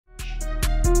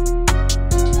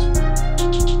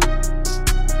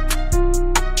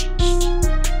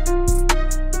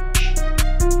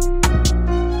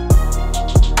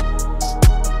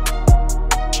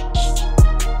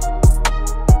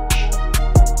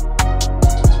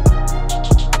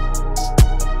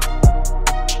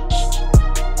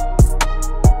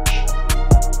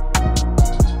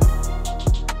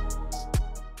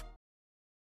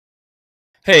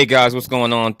Hey guys, what's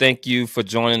going on? Thank you for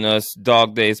joining us.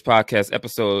 Dog Days Podcast,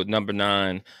 episode number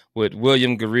 9, with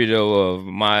William Garrido of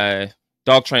My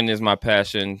Dog Training is My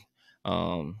Passion.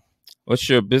 What's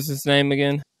your business name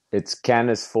again? It's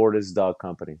Canis Fortis Dog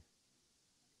Company.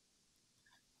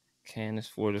 Canis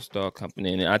Fortis Dog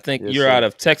Company. And I think Yes, you're out sir.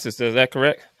 of Texas. Is that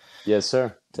correct? Yes,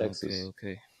 sir. Okay, Texas.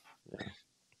 okay. Yeah.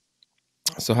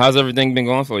 So how's everything been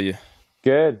going for you?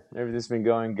 Good. Everything's been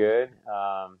going good.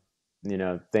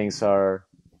 Things are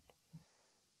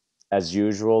as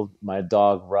usual. My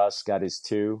dog Russ got his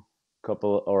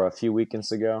a few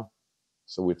weekends ago.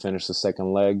 So we finished the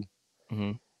second leg.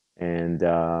 Mm-hmm. And,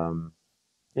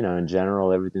 in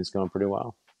general, everything's going pretty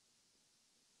well.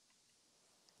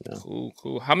 Yeah.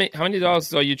 Cool. How many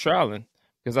dogs are you trialing?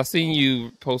 Because I seen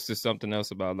you posted something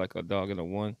else about like a dog and a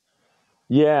one.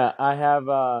 Yeah, I have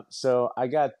so I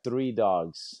got three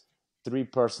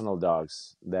personal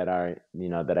dogs that I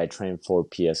train for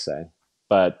PSA.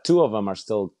 But two of them are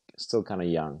still kind of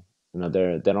young.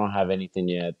 They don't have anything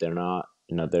yet. They're not,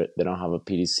 they don't have a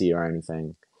PDC or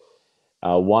anything.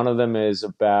 One of them is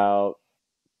about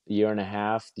a year and a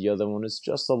half. The other one is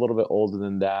just a little bit older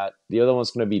than that. The other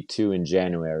one's going to be 2 in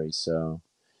January, so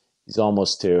he's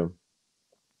almost 2.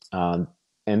 Um,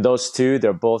 and those two,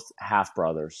 they're both half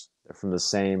brothers. They're from the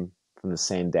same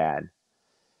dad.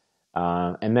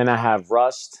 And then I have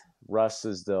Rust. Rust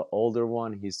is the older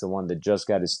one. He's the one that just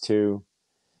got his 2.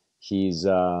 He's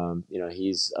a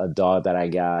dog that I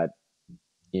got,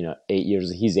 8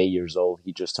 years. He's 8 years old.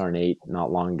 He just turned 8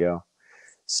 not long ago.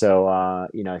 So,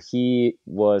 he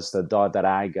was the dog that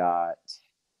I got,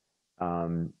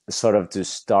 sort of to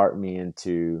start me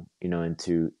into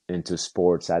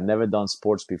sports. I'd never done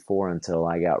sports before until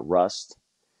I got Rust,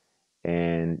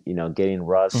 and getting Mm-hmm.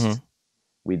 Rust,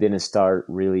 we didn't start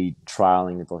really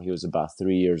trialing until he was about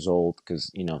 3 years old,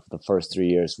 because the first 3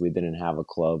 years we didn't have a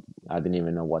club. I didn't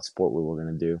even know what sport we were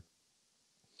going to do.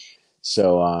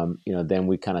 So then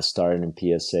we kind of started in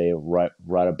PSA right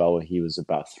about when he was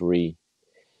about 3.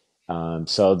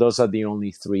 So those are the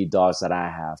only 3 dogs that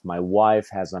I have. My wife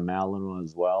has a Malinois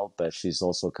as well, but she's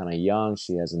also kind of young.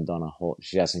 She hasn't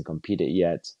competed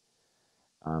yet.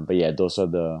 But yeah, those are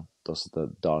the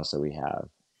dogs that we have.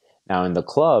 Now in the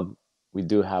club, we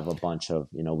do have a bunch of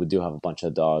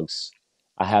dogs.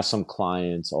 I have some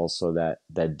clients also that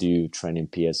do training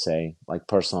PSA, like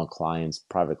personal clients,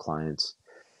 private clients.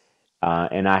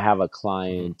 And I have a Mm-hmm.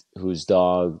 client whose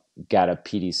dog got a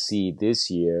PDC this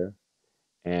year,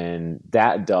 and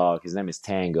that dog, his name is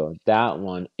Tango. That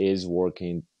one is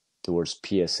working towards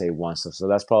PSA 1 stuff. So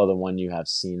that's probably the one you have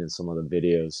seen in some of the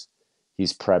videos.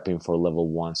 He's prepping for level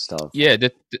 1 stuff. Yeah,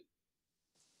 the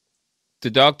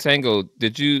dog Tango.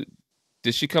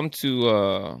 Did she come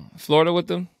to Florida with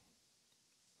them?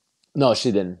 No,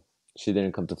 she didn't. She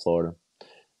didn't come to Florida.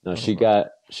 No, Oh, she wow. got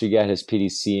she got his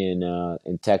PDC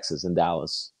in Texas, in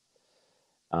Dallas.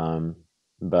 Um,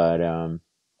 but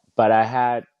I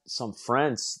had some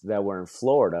friends that were in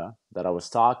Florida that I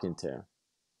was talking to.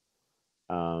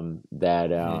 Mm-hmm.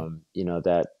 That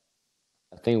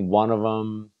I think one of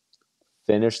them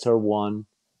finished her one,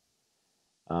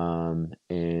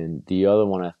 and the other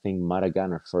one I think might have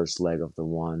gotten her first leg of the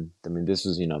one. I mean, this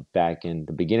was back in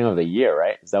the beginning of the year,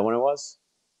 right? Is that when it was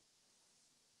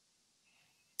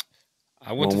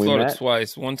I went when to we Florida met?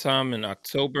 twice. One time in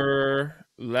October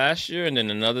last year, and then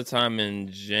another time in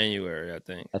January, I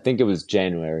think. I think it was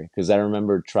January, because I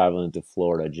remember traveling to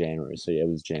Florida January. So yeah, it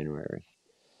was January.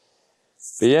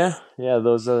 But yeah, yeah,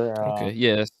 those are Okay,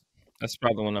 yeah, that's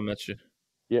probably when I met you.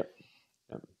 yep,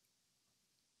 yep,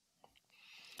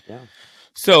 yeah,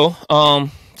 So, I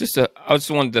just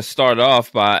wanted to start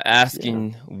off by yeah.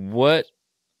 asking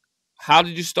how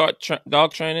did you start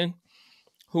dog training?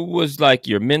 Who was like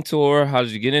your mentor? How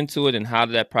did you get into it, and how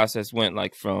did that process went,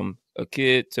 like from a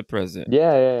kid to present?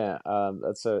 Yeah, yeah, yeah.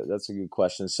 That's a good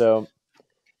question. So,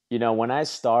 when I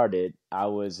started, I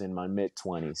was in my mid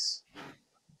 20s,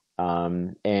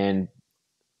 and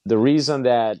the reason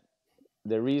that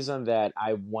the reason that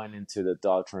I went into the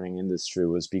dog training industry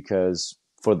was because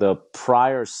for the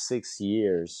prior 6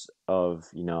 years of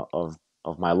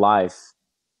my life,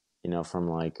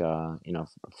 from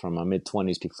from my mid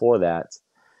 20s before that,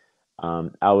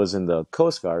 I was in the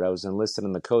Coast Guard. I was enlisted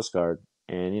in the Coast Guard,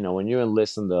 and when you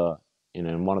enlist in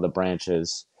one of the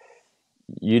branches,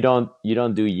 you don't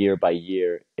do year by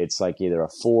year. It's like either a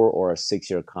 4 or a 6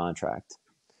 year contract.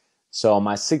 So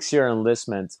my 6 year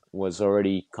enlistment was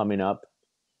already coming up,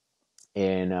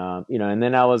 and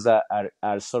then I was at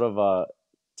sort of a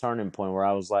turning point where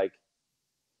I was like,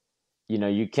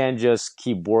 you can't just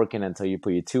keep working until you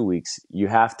put your 2 weeks. You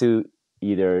have to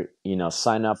either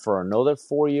sign up for another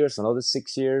 4 years, another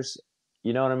 6 years,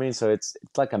 You know what I mean? So it's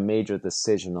like a major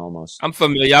decision almost. I'm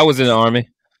familiar. I was in the army.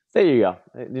 There you go.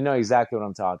 You know exactly what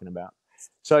I'm talking about.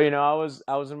 So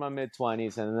I was in my mid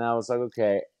 20s, and then I was like,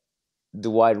 okay,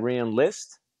 do I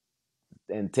re-enlist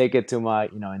and take it to my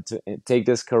into take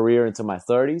this career into my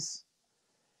 30s?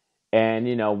 And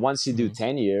once you do Hmm.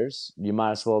 10 years, you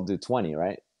might as well do 20,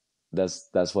 right?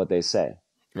 That's what they say.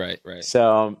 Right, right.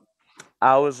 So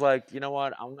I was like, you know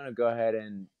what? I'm gonna go ahead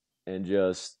and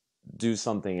just do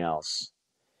something else.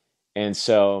 And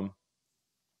so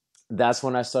that's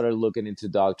when I started looking into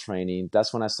dog training.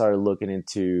 That's when I started looking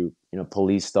into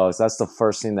police dogs. That's the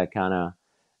first thing that kind of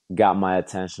got my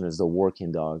attention, is the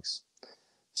working dogs.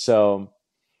 So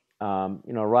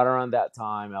right around that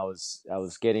time, I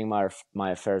was getting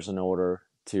my affairs in order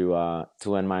to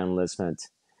end my enlistment,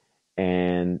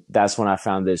 and that's when I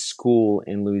found this school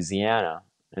in Louisiana,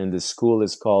 and the school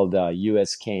is called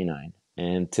US K9,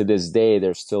 and to this day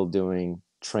they're still doing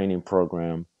training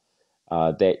program.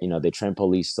 They train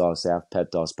police dogs, they have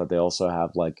pet dogs, but they also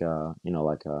have like a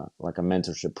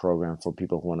mentorship program for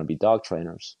people who want to be dog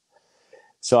trainers.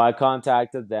 So I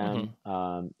contacted Hmm. them,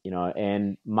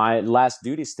 and my last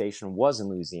duty station was in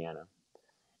Louisiana,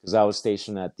 because I was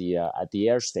stationed at the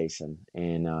air station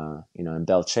in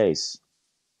Belle Chase.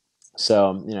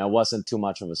 So it wasn't too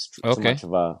much of a Okay.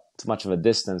 too much of a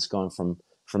distance going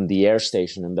from the air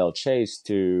station in Belle Chase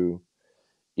to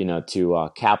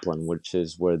Kaplan, which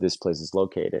is where this place is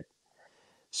located.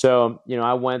 So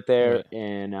I went there, Right.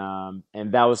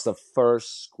 and that was the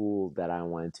first school that I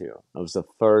went to. It was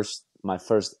my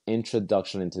first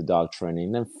introduction into dog training.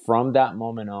 And then from that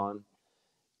moment on,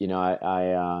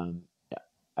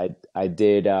 I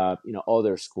did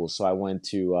other schools. So I went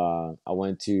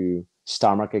to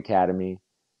Starmark Academy,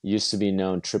 used to be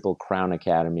known Triple Crown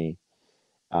Academy.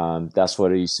 That's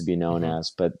what it used to be known Hmm.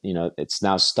 as, but it's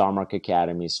now Starmark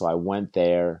Academy. So I went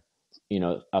there,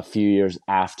 a few years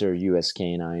after US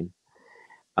Canine.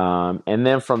 And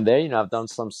then from there, I've done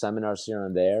some seminars here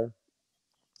and there.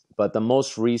 But the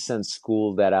most recent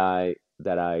school that I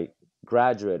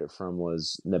graduated from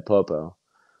was Napopo.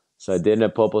 So I did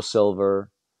Napopo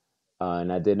Silver,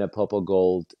 and I did Napopo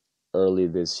Gold early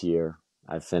this year.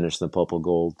 I finished Napopo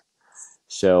Gold.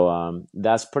 So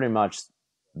that's pretty much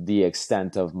the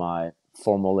extent of my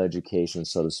formal education,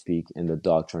 so to speak, in the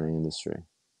dog training industry.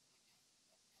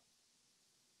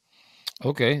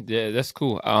 Okay. Yeah, that's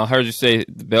cool. I heard you say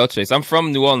the Bell Chase. I'm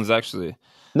from New Orleans, actually.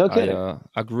 No I kidding. uh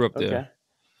I grew up there. Okay.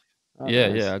 Oh, Yeah,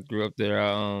 yeah. nice. I grew up there.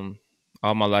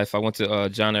 All my life. I went to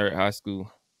John Eric High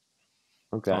School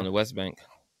on Okay. the West Bank.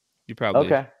 You probably,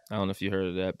 Okay. I don't know if you heard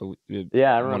of that, but we're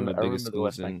Yeah, I one of remember. the I biggest remember the schools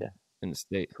West Bank. Yeah. in the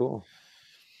state. Cool.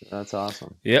 That's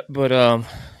awesome. Yep. But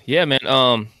yeah, man.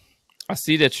 I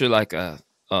see that you're like a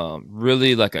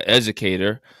really like an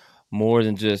educator, more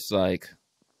than just like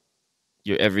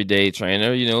your everyday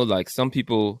trainer. Like some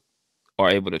people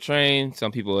are able to train,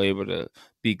 some people are able to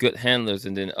be good handlers,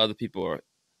 and then other people are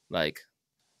like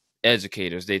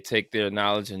educators. They take their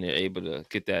knowledge and they're able to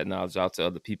get that knowledge out to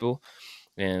other people.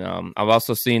 And I've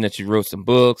also seen that you wrote some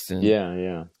books and Yeah,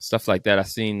 yeah. stuff like that. I've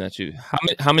seen that you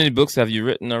how many books have you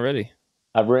written already?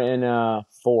 I've written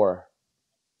four.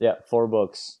 Yeah, four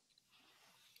books.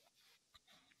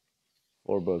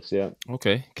 Four books. Yeah.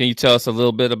 Okay, can you tell us a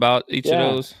little bit about each of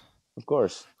Yeah, those? of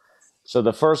course. So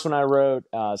the first one I wrote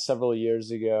several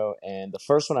years ago, and the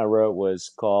first one I wrote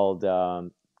was called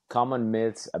 "Common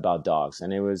Myths About Dogs,"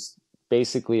 and it was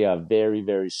basically a very,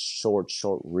 very short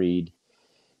read,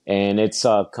 and it's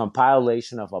a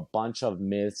compilation of a bunch of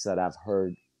myths that I've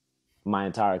heard my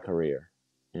entire career.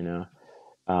 You know,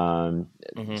 um,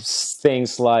 Hmm.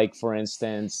 things like, for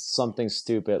instance, something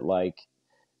stupid like,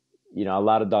 a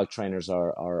lot of dog trainers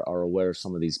are aware of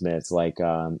some of these myths, like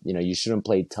you shouldn't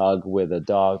play tug with a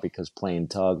dog because playing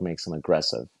tug makes them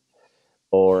aggressive,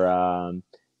 or Right.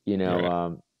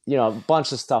 a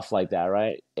bunch of stuff like that,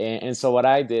 right? And so what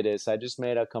I did is I just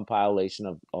made a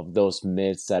compilation of those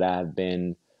myths that I've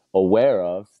been aware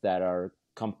of that are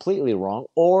completely wrong,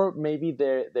 or maybe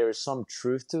there is some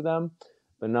truth to them,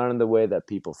 but not in the way that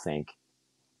people think.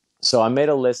 So I made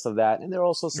a list of that, and there are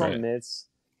also some Right. myths,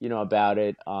 about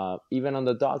it, even on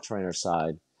the dog trainer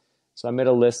side. So I made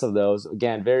a list of those.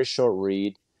 Again, very short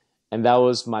read, and that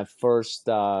was my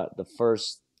the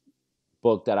first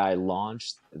book that I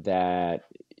launched. That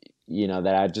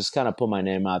I just kind of put my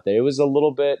name out there. It was a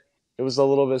little bit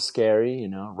scary,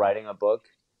 writing a book.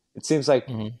 It seems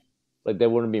Hmm. like there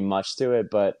wouldn't be much to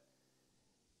it, but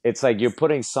it's like you're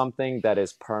putting something that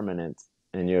is permanent,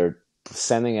 and you're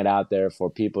sending it out there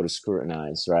for people to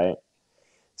scrutinize, right?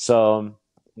 So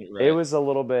it Right. was a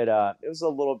little bit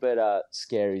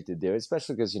scary to do,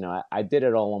 especially because I did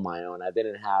it all on my own. I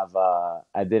didn't have a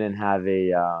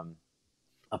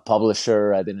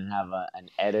publisher. I didn't have an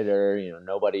editor.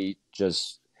 Nobody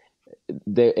just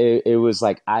it was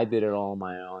like I did it all on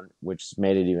my own, which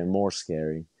made it even more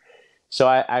scary. So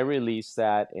I released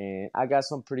that, and I got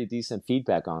some pretty decent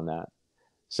feedback on that.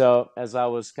 So as I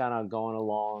was kind of going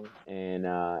along, and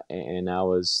I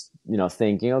was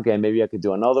thinking, okay, maybe I could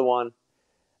do another one.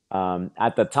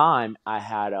 At the time, I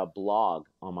had a blog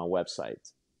on my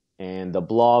website, and the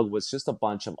blog was just a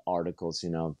bunch of articles,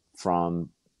 from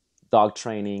dog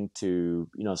training to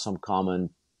some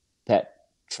common pet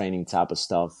training type of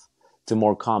stuff to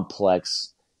more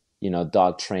complex,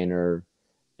 dog trainer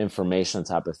information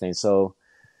type of thing. So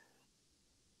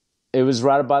it was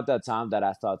right about that time that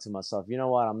I thought to myself, you know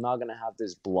what, I'm not gonna have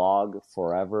this blog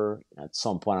forever. At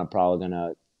some point, I'm probably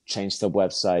gonna change the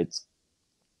website.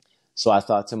 So I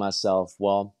thought to myself,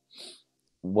 well,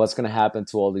 what's gonna happen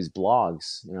to all these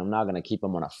blogs? I'm not gonna keep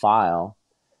them on a file.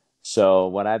 So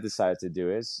what I decided to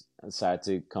do is I decided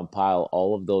to compile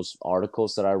all of those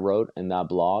articles that I wrote in that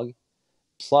blog,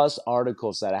 plus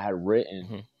articles that I had written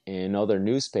Mm-hmm. in other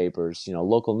newspapers,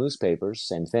 local newspapers,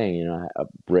 same thing. I've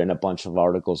written a bunch of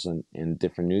articles in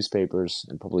different newspapers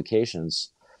and publications.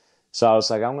 So I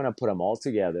was like, I'm going to put them all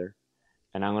together,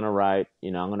 and I'm going to write,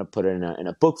 I'm going to put it in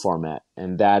a book format.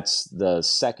 And that's the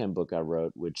second book I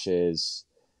wrote, which is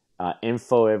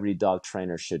Info Every Dog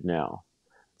Trainer Should Know.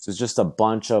 So it's just a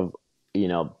bunch of,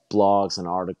 blogs and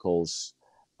articles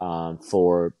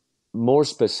for more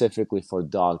specifically for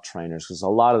dog trainers, because a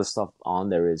lot of the stuff on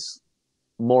there is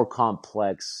more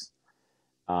complex,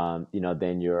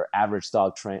 than your average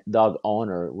dog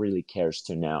owner really cares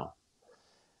to know.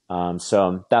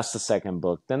 So that's the second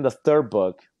book. Then the third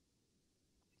book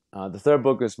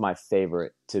is my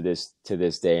favorite to this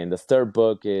day, and the third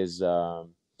book is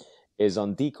on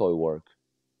decoy work.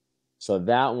 So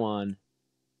that one,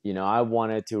 I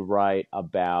wanted to write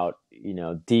about,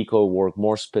 decoy work,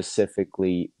 more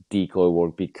specifically decoy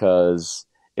work, because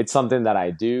it's something that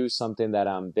I do, something that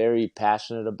I'm very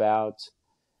passionate about.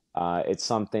 It's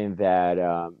something that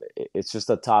it's just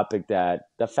a topic that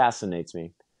fascinates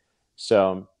me.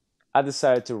 So I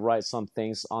decided to write some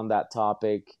things on that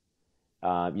topic,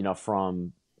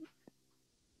 from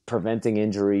preventing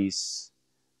injuries,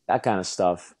 that kind of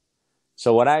stuff.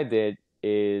 So what I did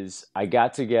is I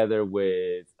got together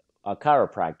with a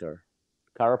chiropractor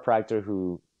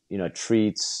who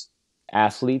treats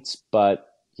athletes, but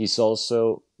he's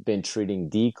also been treating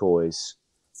decoys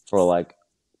for like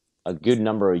a good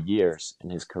number of years in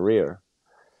his career.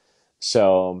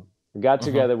 So I got Uh-huh.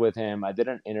 together with him. I did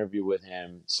an interview with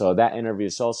him. So that interview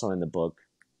is also in the book.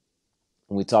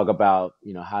 And we talk about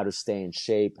how to stay in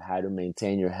shape, how to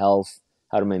maintain your health,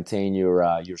 how to maintain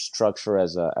your structure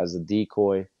as a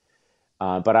decoy.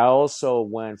 But I also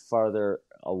went further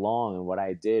along, and what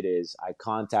I did is I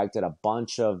contacted a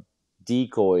bunch of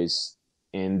decoys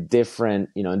in different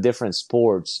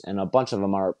sports, and a bunch of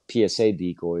them are PSA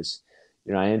decoys.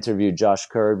 I interviewed Josh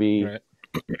Kirby,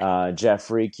 Right. Jeff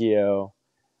Riccio,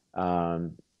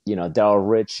 Del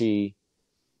Ritchie,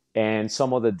 and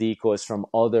some of the decoys from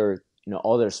other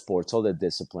sports, other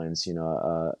disciplines.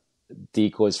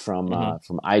 Decoys Mm-hmm.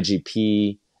 from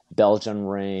IGP, Belgian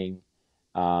ring,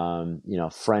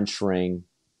 French ring,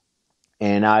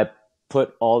 and I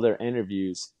put all their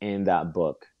interviews in that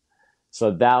book.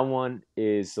 So that one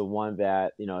is the one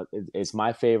that it's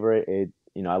my favorite.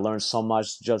 I learned so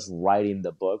much just writing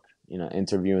the book,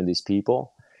 interviewing these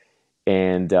people,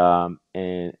 and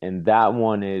that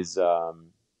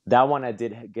one I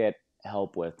did get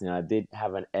help with. I did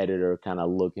have an editor kind of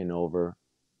looking over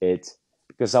it,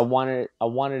 because I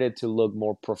wanted it to look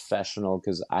more professional,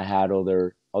 because I had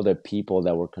other people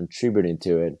that were contributing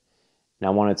to it, and I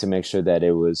wanted to make sure that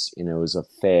it was a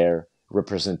fair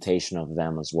representation of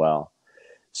them as well.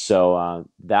 So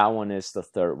that one is the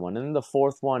third one, and then the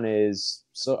fourth one is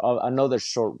another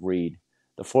short read.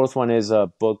 The fourth one is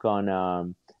a book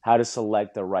on how to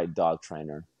select the right dog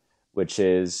trainer, which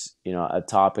is a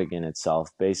topic in itself.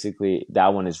 Basically,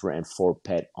 that one is written for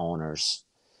pet owners.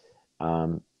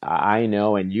 I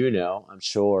know, and I'm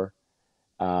sure,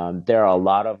 there are a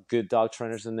lot of good dog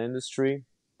trainers in the industry.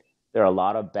 There are a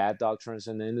lot of bad dog trainers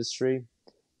in the industry,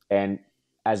 and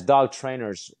as dog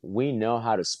trainers, we know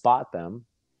how to spot them,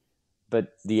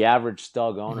 but the average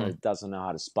dog owner Mm-hmm. doesn't know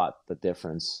how to spot the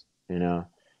difference.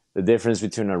 The difference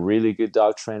between a really good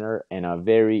dog trainer and a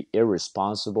very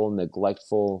irresponsible,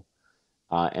 neglectful,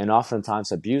 and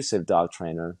oftentimes abusive dog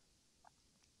trainer.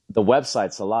 The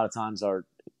websites a lot of times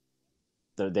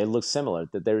they look similar.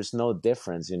 That there is no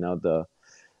difference.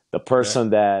 The Right. person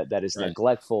that is Right.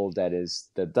 neglectful, that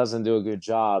doesn't do a good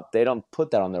job, they don't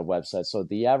put that on their website. So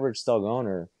the average dog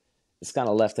owner is kind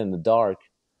of left in the dark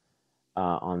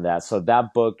on that. So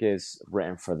that book is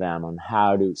written for them on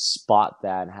how to spot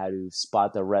that, how to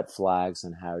spot the red flags,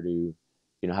 and how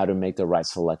to make the right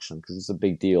selection, because it's a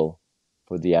big deal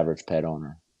for the average pet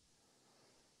owner.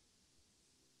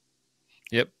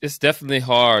 Yep. It's definitely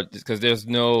hard because there's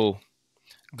no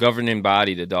governing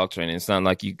body to dog training. It's not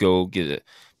like you go get a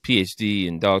PhD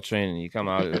in dog training and you come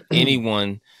out.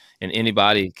 Anyone and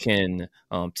anybody can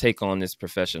take on this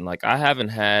profession. Like I haven't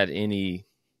had any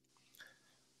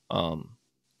um,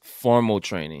 formal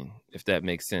training, if that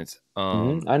makes sense.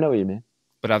 I know what you mean.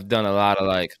 But I've done a lot of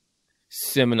like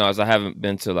seminars. I haven't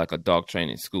been to like a dog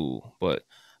training school, but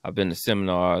I've been to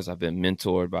seminars. I've been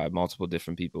mentored by multiple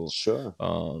different people. Sure.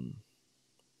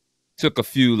 Took a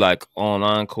few like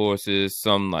online courses,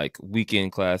 some like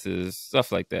weekend classes,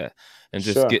 stuff like that, and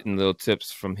just Sure. getting little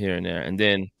tips from here and there. And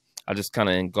then I just kind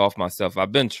of engulfed myself.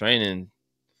 I've been training.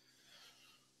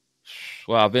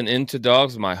 Well, I've been into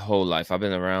dogs my whole life. I've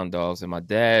been around dogs, and my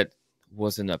dad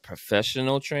wasn't a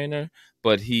professional trainer,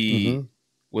 but he Mm-hmm.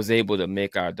 was able to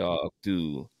make our dog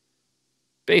do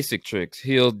basic tricks.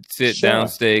 He'll sit down,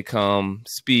 Sure. stay calm,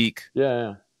 speak,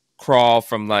 Yeah. crawl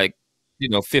from like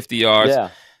 50 yards. Yeah.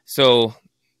 So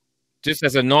just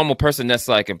as a normal person, that's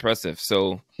like impressive.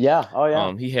 So Yeah. Oh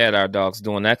yeah. he had our dogs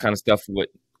doing that kind of stuff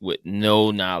with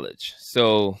no knowledge.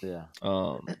 So Yeah.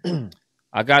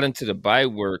 I got into the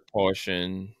bite work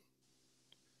portion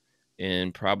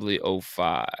in probably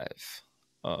 '05,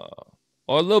 or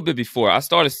a little bit before. I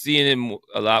started seeing it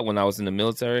a lot when I was in the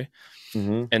military,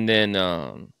 Mm-hmm. and then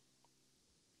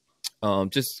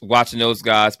just watching those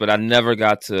guys. But I never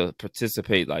got to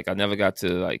participate. Like I never got to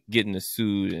like get in the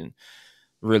suit and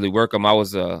really work them. I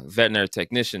was a veterinary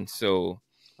technician, so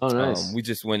Oh, nice. we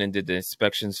just went and did the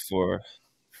inspections for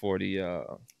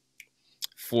the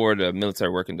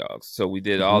military working dogs. So we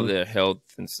did all Mm-hmm. their health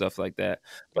and stuff like that.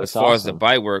 But as That's far as the awesome.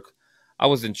 bite work, I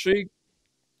was intrigued.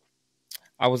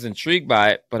 I was intrigued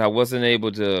by it, but I wasn't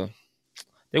able to.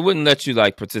 They wouldn't let you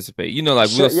like participate. Like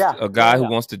Sure. Yeah. a Yeah. guy who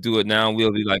wants to do it now,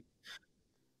 we'll be like,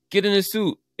 get in the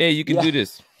suit. Hey, you can Yeah. do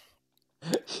this,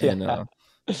 Yeah. and Yeah. No,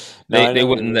 they I they know what you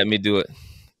wouldn't let mean. me do it.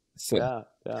 So Yeah.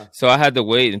 Yeah. so I had to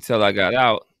wait until I got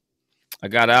out. I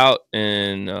got out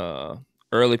in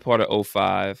early part of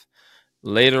 '05.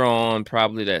 Later on,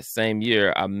 probably that same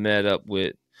year, I met up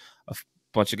with a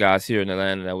bunch of guys here in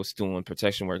Atlanta that was doing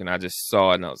protection work, and I just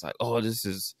saw it, and I was like, "Oh, this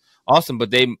is awesome!"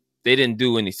 But they didn't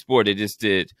do any sport; they just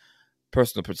did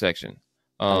personal protection,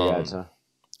 I um, gotcha.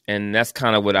 and that's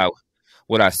kind of what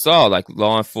I saw, like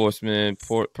law enforcement,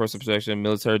 personal protection,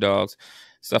 military dogs,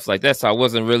 stuff like that. So I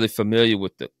wasn't really familiar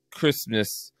with the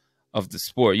crispness of the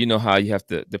sport. You know how you have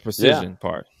the Yeah. precision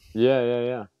part. Yeah.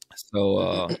 Yeah.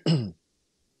 So Yeah.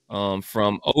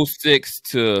 from '06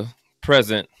 to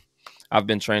present, I've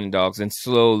been training dogs and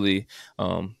slowly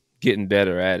getting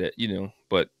better at it,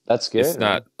 but That's it's good,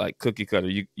 not man. like cookie cutter.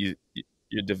 You're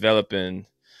developing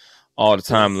all the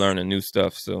Yeah. time, learning new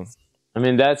stuff. So I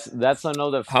mean, that's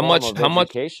another how form much of how much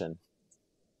education.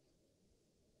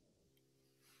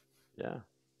 Yeah.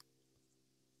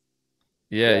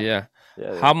 yeah, Yeah. yeah.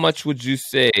 Yeah. How much would you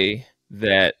say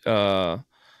that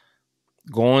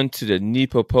going to the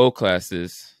NEPO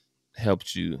classes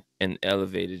helped you and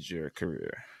elevated your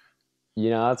career?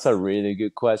 That's a really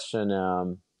good question.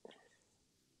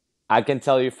 I can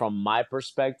tell you from my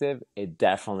perspective, it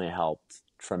definitely helped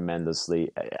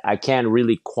tremendously. I can't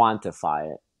really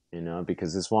quantify it,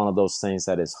 because it's one of those things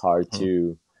that is hard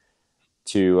Hmm.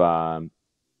 to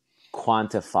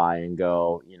quantify and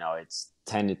go, it's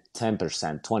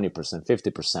 10%, 20%,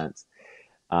 50%.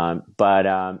 But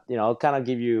I'll kind of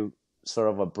give you sort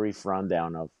of a brief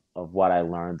rundown of what I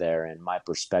learned there and my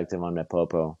perspective on the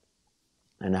Popo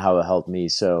and how it helped me.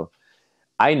 So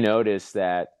I noticed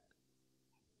that,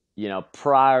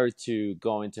 prior to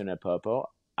going to Napopo,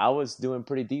 I was doing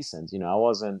pretty decent. I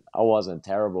wasn't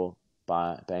terrible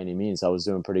by any means. I was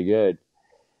doing pretty good.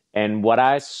 And what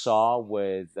I saw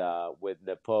with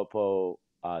the Popo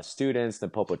students, the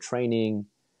Popo training,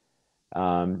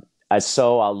 I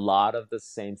saw a lot of the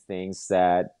same things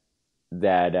that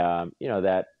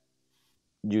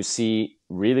you see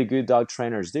really good dog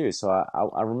trainers do. So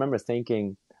I remember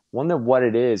thinking, wonder what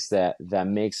it is that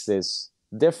makes this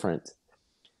different.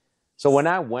 So when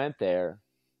I went there,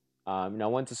 I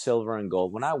went to silver and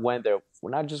gold. When I went there,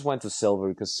 when I just went to silver,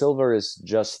 because silver is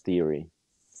just theory.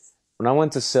 When I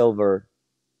went to silver,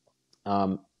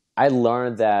 um, I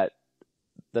learned that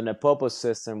the Napopo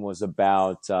system was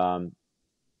about an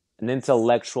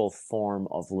intellectual form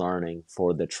of learning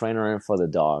for the trainer and for the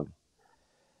dog.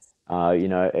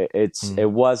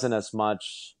 It wasn't as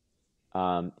much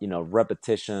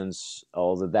repetitions,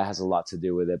 although that has a lot to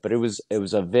do with it. But it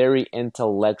was a very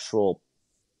intellectual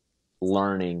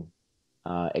learning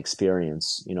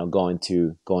experience. Going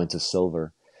to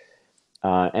silver,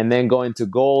 and then going to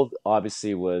gold.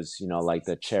 Obviously, was like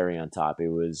the cherry on top. It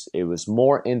was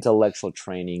more intellectual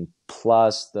training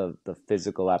plus the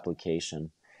physical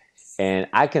application. And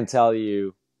I can tell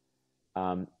you,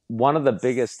 one of the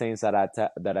biggest things that I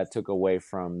took away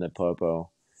from the Popo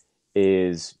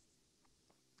is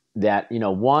that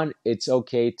one, it's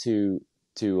okay to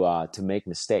make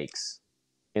mistakes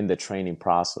in the training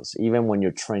process, even when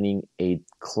you're training a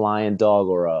client dog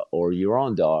or your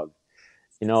own dog.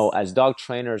 As dog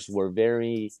trainers,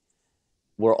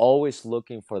 we're always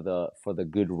looking for the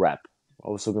good rep,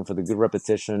 always looking for the good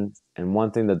repetition. And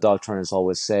one thing the dog trainers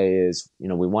always say is, we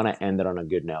want to end it on a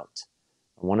good note.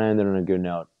 I want to end it on a good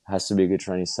note. It has to be a good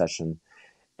training session.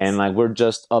 And like, we're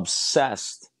just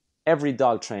obsessed. Every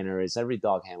dog trainer is, every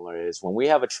dog handler is. When we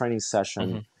have a training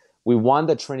session, we want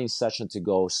the training session to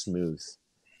go smooth.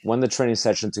 We want the training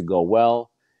session to go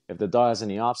well. If the dog has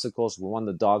any obstacles, we want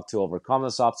the dog to overcome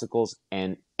those obstacles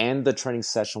and end the training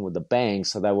session with a bang,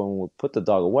 so that when we put the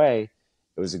dog away,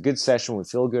 it was a good session. We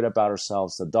feel good about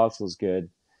ourselves. The dog feels good.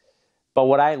 But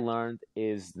what I learned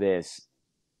is this.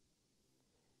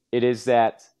 It is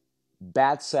that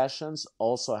bad sessions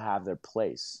also have their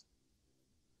place.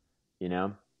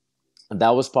 And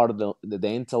that was part of the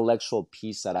intellectual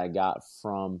piece that I got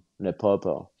from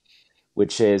Nepopo,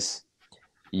 which is,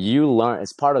 you learn,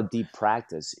 as part of deep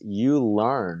practice, you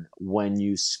learn when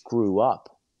you screw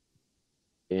up.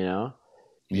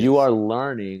 You are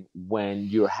learning when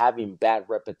you're having bad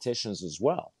repetitions as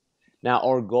well. Now,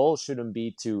 our goal shouldn't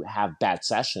be to have bad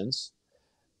sessions,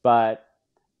 but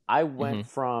I went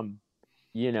from,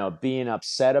 being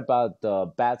upset about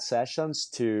the bad sessions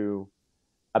to,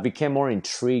 I became more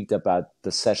intrigued about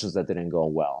the sessions that didn't go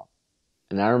well.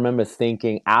 And I remember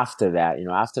thinking after that,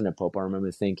 after Nepopo, I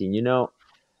remember thinking,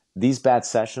 these bad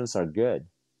sessions are good.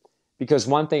 Because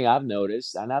one thing I've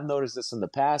noticed, and I've noticed this in the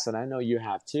past, and I know you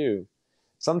have too,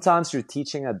 sometimes you're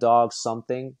teaching a dog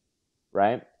something,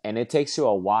 right? And it takes you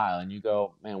a while, and you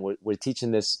go, man, we're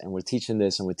teaching this, and we're teaching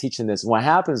this, and we're teaching this. And what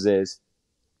happens is,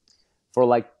 for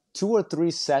like 2 or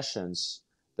 3 sessions,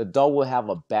 the dog will have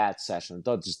a bad session. The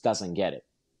dog just doesn't get it.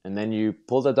 And then you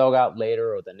pull the dog out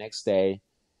later or the next day,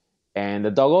 and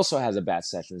the dog also has a bad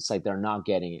session. It's like they're not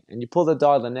getting it. And you pull the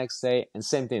dog the next day, and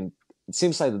same thing. It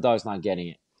seems like the dog's not getting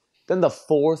it. Then the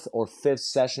 4th or 5th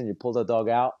session, you pull the dog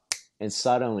out, and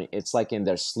suddenly it's like in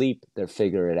their sleep, they're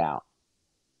figuring it out.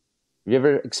 Have you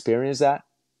ever experienced that?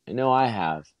 I know I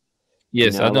have.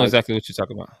 Yes, I know exactly what you're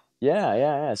talking about.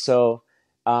 Yeah. So,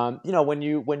 when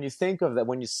you think of that,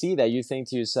 when you see that, you think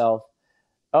to yourself,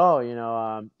 oh,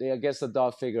 I guess the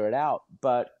dog figured it out.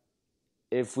 But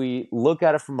if we look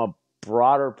at it from a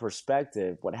broader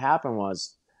perspective, what happened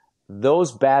was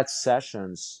those bad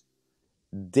sessions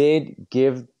did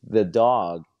give the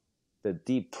dog the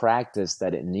deep practice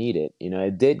that it needed.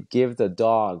 It did give the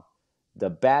dog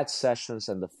the bad sessions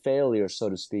and the failure, so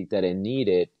to speak, that it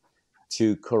needed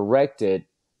to correct it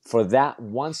for that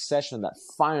one session that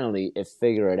finally it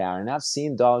figured it out. And I've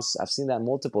seen that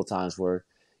multiple times where,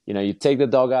 you take the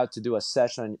dog out to do a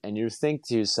session and you think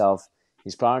to yourself,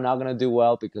 he's probably not going to do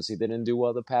well because he didn't do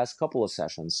well the past couple of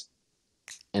sessions.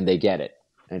 And they get it.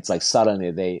 And it's like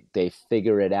suddenly they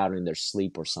figure it out in their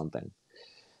sleep or something.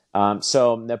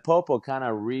 So Nepopo kind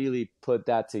of really put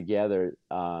that together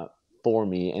for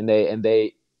me, and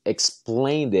they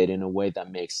explained it in a way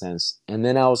that makes sense. And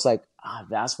then I was like,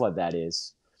 that's what that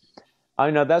is. I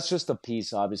know that's just a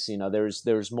piece. Obviously,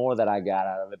 there's more that I got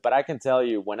out of it. But I can tell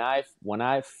you, when I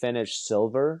finished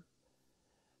silver,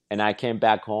 and I came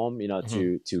back home,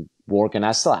 to work, and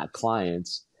I still had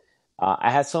clients. I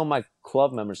had some of my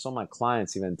club members, some of my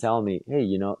clients even tell me, hey,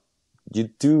 you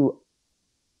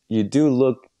do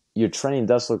look, your training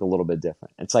does look a little bit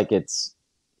different. It's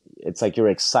like you're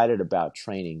excited about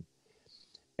training.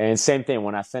 And same thing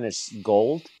when I finished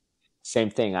gold,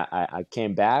 same thing. I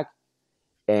came back,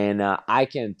 and I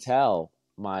can tell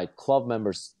my club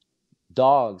members'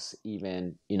 dogs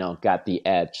even, got the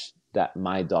edge that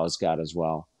my dogs got as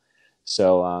well.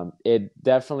 So it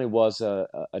definitely was a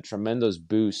tremendous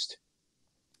boost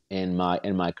in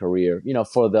my career.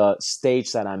 For the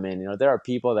stage that I'm in, there are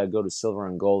people that go to silver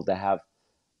and gold that have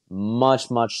much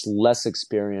less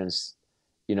experience,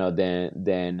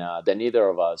 than either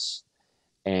of us.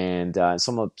 And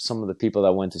some of the people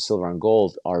that went to silver and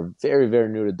gold are very, very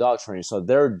new to dog training, so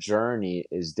their journey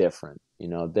is different.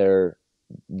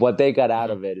 What they got out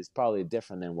of it is probably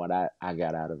different than what I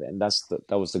got out of it, and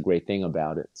that was the great thing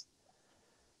about it.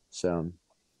 So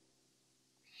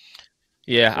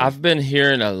Yeah, yeah, I've been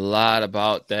hearing a lot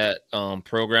about that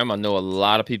program. I know a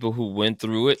lot of people who went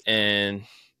through it, and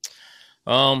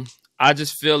um, I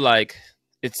just feel like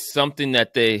it's something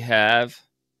that they have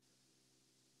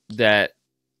that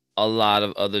a lot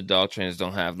of other dog trainers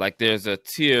don't have. Like there's a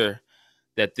tier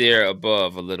that they're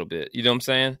above a little bit. You know what I'm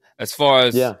saying? As far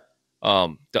as yeah,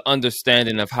 the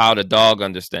understanding of how the dog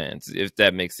understands, if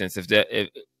that makes sense. If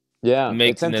yeah. It's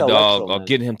making the dog intellectual, or man.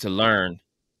 getting him to learn,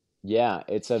 Yeah,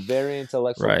 it's a very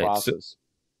intellectual right? So process.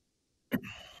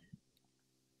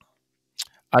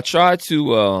 I try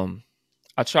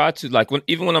to like when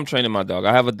even when I'm training my dog.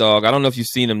 I have a dog. I don't know if you've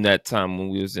seen him that time when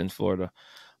we was in Florida,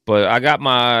 but I got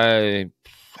my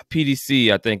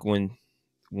PDC. I think when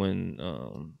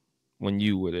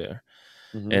you were there,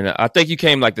 Hmm. and I think you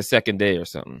came like the second day or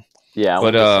something. Yeah, I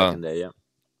But went the second day. Yeah.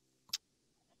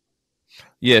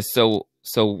 yeah,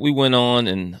 so we went on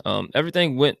and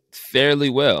everything went fairly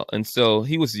well. And so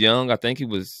he was young. I think he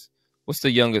was what's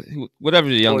the youngest whatever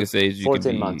the youngest age you can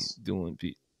 14 be months. doing.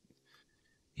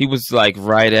 He was like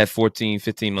right at 14,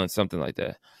 15 months, something like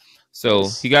that. So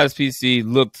he Nice. got his PC,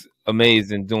 looked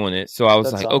amazing doing it. So I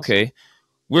was That's like, awesome. okay,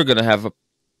 we're gonna have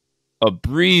a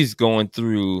breeze going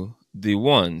through the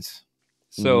ones.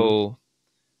 Hmm. So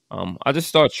I just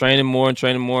started training more,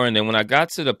 and then when I got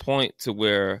to the point to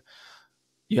where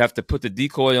you have to put the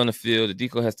decoy on the field, the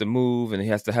decoy has to move, and he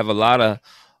has to have a lot of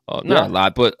not a Yeah.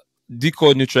 lot, but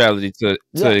decoy neutrality to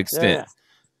Yeah. Yeah. extent.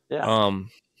 Yeah. Yeah.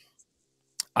 Um,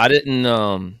 I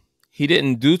didn't he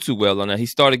didn't do too well on that. He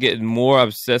started getting more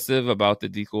obsessive about the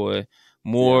decoy, Yeah.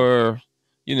 more,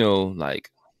 like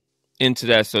into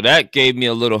that. So that gave me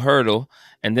a little hurdle.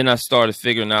 And then I started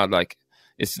figuring out like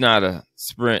it's not a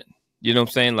sprint. You know what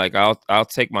I'm saying? Like I'll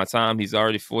take my time. He's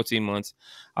already 14 months.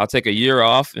 I'll take a year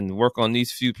off and work on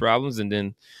these few problems, and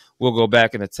then we'll go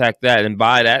back and attack that. And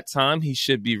by that time he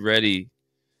should be ready.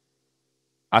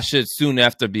 I should soon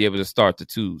after be able to start the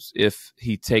twos if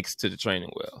he takes to the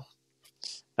training well.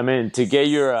 I mean, to get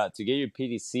your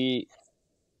PDC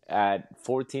at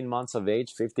 14 months of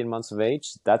age, 15 months of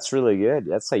age, that's really good.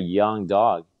 That's a young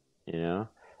dog, you know.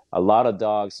 A lot of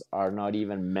dogs are not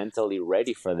even mentally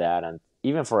ready for that, and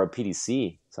even for a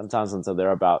PDC, sometimes until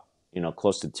they're about,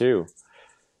 close to 2.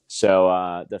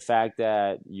 So the fact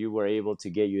that you were able to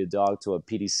get your dog to a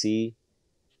PDC,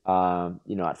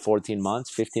 at 14 months,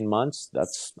 15 months,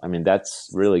 that's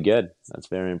really good. That's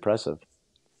very impressive.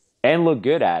 And look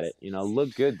good at it,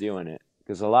 look good doing it.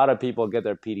 Because a lot of people get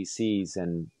their PDCs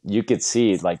and you could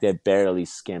see like they barely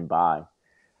skim by.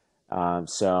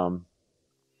 So,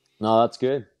 no, that's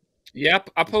good. Yeah, I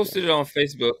That's good. posted it on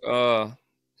Facebook.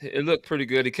 It looked pretty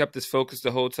good. He kept his focus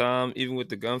the whole time, even with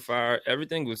the gunfire.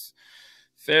 Everything was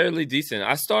fairly decent.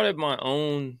 I started my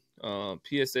own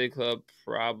PSA club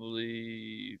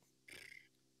probably.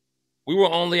 We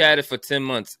were only at it for 10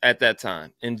 months at that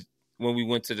time. And when we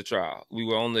went to the trial, we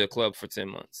were only a club for 10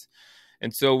 months.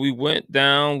 And so we went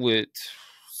down with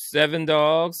 7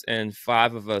 dogs, and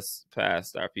 5 of us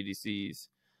passed our PDCs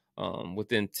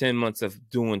within 10 months of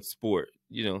doing sport,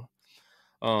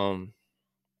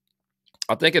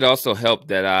 I think it also helped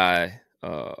that I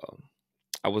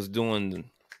was doing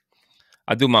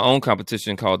I do my own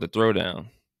competition called the Throwdown,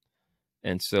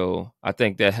 and so I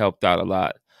think that helped out a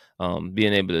lot.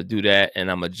 Being able to do that, and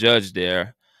I'm a judge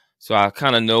there, so I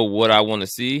kind of know what I want to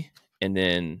see, and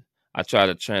then I try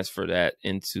to transfer that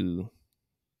into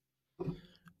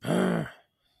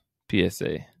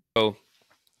PSA. So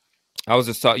I was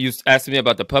just talking. You asking me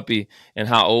about the puppy and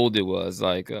how old it was,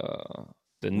 like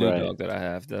the new Right. dog that I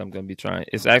have that I'm going to be trying.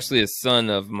 It's actually a son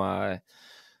of my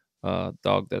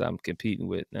dog that I'm competing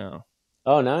with now.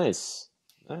 Oh, nice.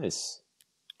 Nice.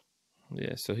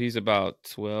 Yeah, so he's about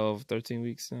 12, 13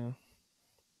 weeks now.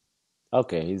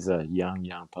 Okay, he's a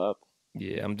young pup.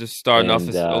 Yeah, I'm just starting off And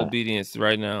his obedience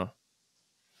right now.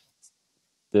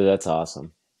 dude, that's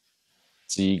awesome.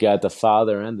 So you got the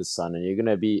father and the son, and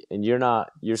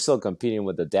you're still competing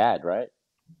with the dad, right?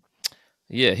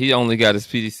 Yeah, he only got his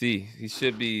PDC. He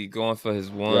should be going for his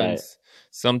Right. ones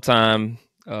sometime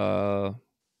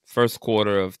first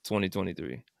quarter of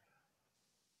 2023.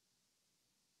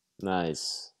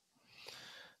 Nice.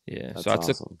 Yeah, so That's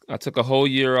awesome. I took a whole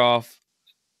year off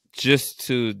just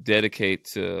to dedicate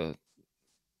to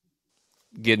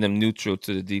getting them neutral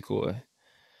to the decoy.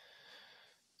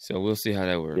 So we'll see how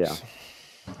that Yeah, works.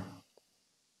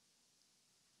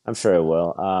 I'm sure it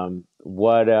will.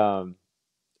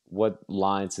 What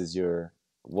lines is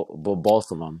well,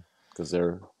 both of them, because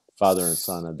they're father and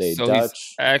son. Are they So he's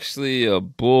Dutch? actually a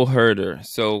bull herder.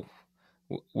 So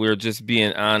we're just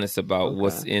being honest about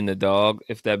what's Okay. in the dog,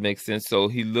 if that makes sense. So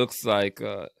he looks like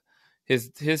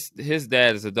his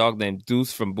dad is a dog named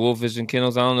Deuce from Bull Vision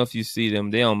Kennels. I don't know if you see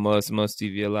them. They on Must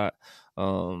TV a lot.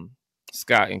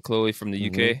 Scott and Chloe from the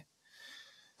Mm-hmm. UK.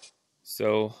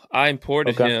 So I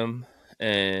imported Okay. him,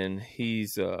 and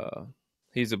he's a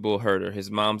bull herder.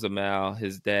 His mom's a Mal.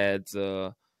 His dad's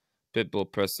a pit bull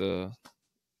presser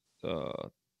uh,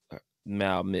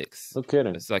 Mal mix. No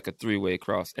kidding. It's like a 3-way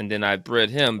cross. And then I bred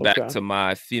him back Okay. to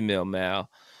my female Mal,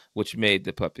 which made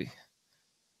the puppy.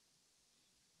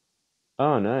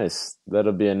 Oh, nice.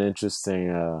 That'll be an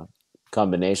interesting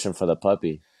combination for the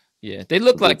puppy. Yeah, they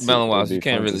look like It'll Malinois. You be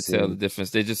can't fun to really tell the see. difference.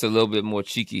 They're just a little bit more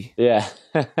cheeky. Yeah.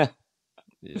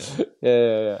 Yeah.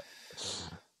 Yeah.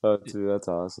 Oh, dude, that's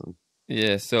awesome.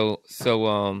 Yeah,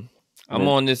 I'm Man.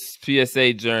 on this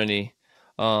PSA journey.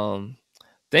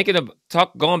 Thinking of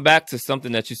going back to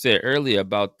something that you said earlier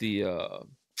about the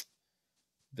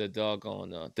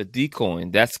doggone the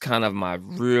decoying. That's kind of my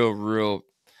real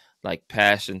like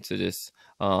passion to this.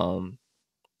 And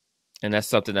that's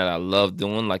something that I love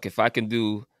doing. Like if I can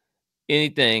do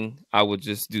anything, I would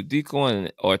just do decoying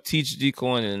or teach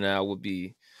decoying, and I would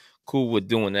be cool with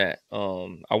doing that.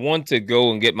 I wanted to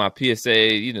go and get my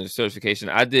PSA, certification.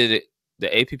 I did it, the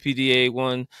APPDA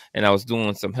one, and I was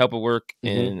doing some helper work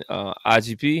Mm-hmm. in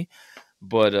IGP,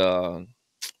 but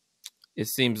it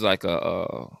seems like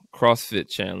a CrossFit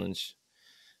challenge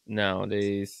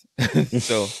nowadays.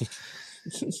 So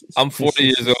I'm 40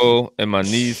 years old and my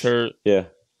knees hurt. Yeah.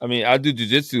 I mean, I do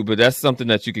jujitsu, but that's something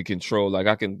that you can control. Like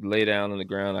I can lay down on the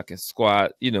ground, I can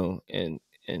squat, and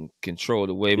control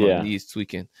the way my Yeah. knees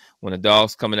tweaking. When a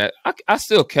dog's coming at, I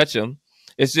still catch them.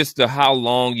 It's just how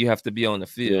long you have to be on the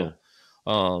field.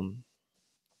 Yeah. Um,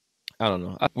 I don't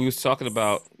know. We was talking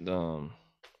about you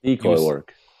Decoy was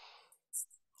work,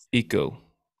 eco.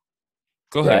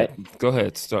 right? Go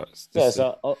ahead. Start. Yeah. Just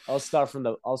So I'll start from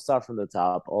the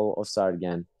top. I'll start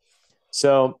again.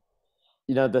 So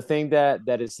the thing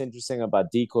that is interesting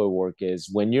about decoy work is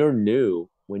when you're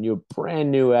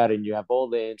brand new at it and you have all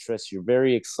the interest, you're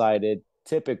very excited.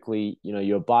 Typically,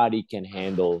 your body can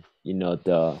handle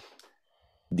the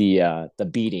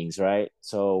beatings, right?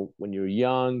 So when you're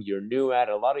young, you're new at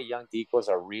it. A lot of young decoys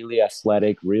are really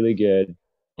athletic, really good,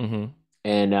 mm-hmm.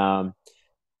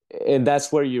 and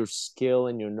that's where your skill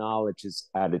and your knowledge is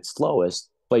at its lowest.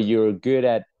 But you're good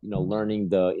at learning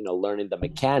the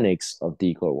mechanics of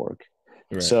decoy work.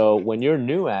 Right. So when you're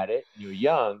new at it, you're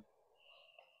young,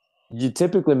 you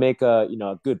typically make a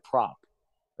good prop,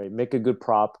 right? Make a good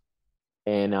prop,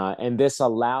 and this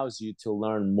allows you to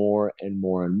learn more and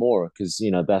more and more because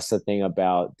that's the thing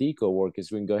about decoy work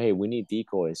is we can go, hey, we need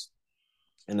decoys,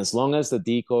 and as long as the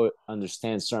decoy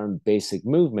understands certain basic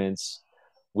movements,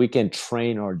 we can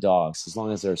train our dogs as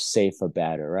long as they're safe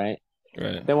about it, right?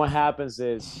 Right. Then what happens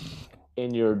is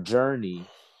in your journey,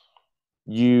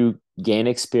 you gain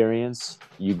experience,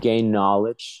 you gain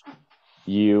knowledge,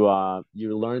 you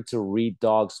learn to read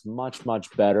dogs much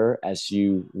better as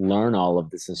you learn all of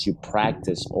this, as you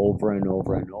practice over and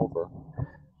over and over.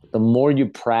 The more you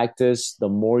practice, the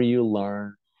more you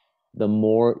learn, the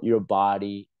more your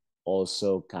body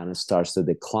also kind of starts to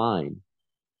decline.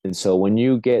 And so when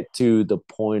you get to the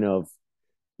point of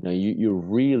you're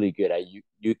really good at,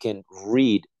 you can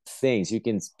read things, you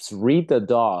can read the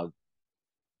dog,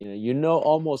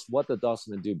 almost what the dog's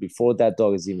going to do before that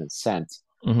dog is even sent.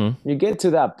 Mm-hmm. You get to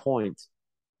that point,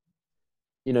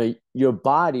 your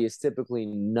body is typically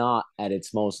not at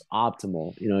its most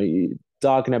optimal.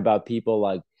 Talking about people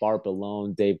like Bart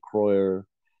Balone, Dave Croyer,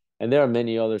 and there are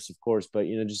many others, of course, but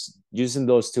just using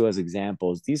those two as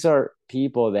examples, these are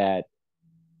people that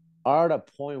are at a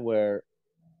point where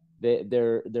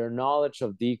their knowledge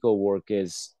of deco work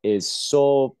is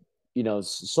so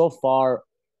so far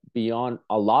beyond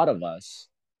a lot of us,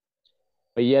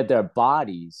 but yet their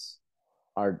bodies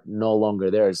are no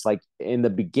longer there. It's like in the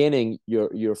beginning,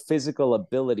 your physical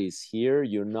ability is here,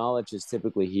 your knowledge is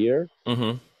typically here,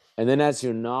 Mm-hmm. and then as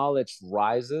your knowledge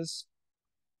rises,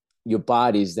 your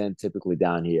body is then typically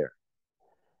down here,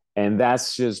 and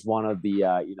that's just one of the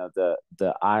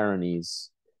the ironies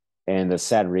and the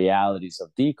sad realities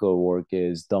of deco work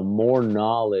is the more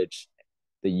knowledge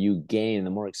that you gain, the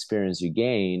more experience you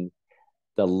gain,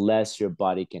 the less your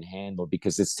body can handle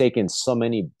because it's taken so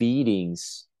many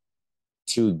beatings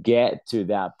to get to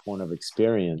that point of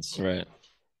experience. Right.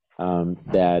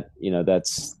 That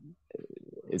that's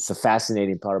it's a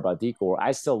fascinating part about decor.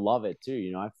 I still love it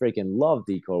too. I freaking love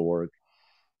decor work.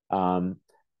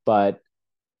 But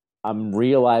I'm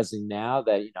realizing now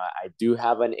that I do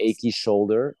have an achy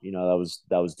shoulder.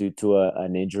 That was due to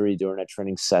an injury during a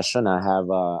training session. I have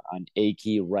an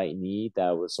achy right knee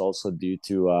that was also due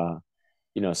to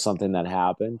something that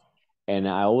happened. and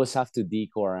I always have to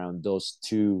decoy around those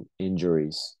two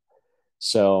injuries.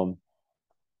 So,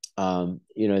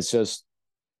 it's just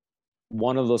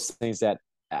one of those things that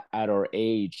at our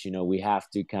age, we have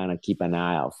to kind of keep an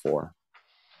eye out for.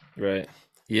 Right.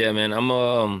 Yeah, man.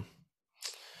 I'm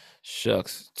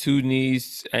shucks. Two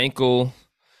knees, ankle,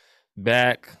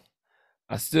 back.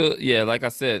 I still, yeah, like I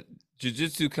said,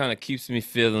 jujitsu kind of keeps me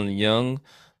feeling young,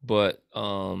 but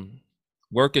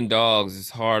working dogs is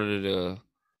harder to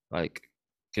like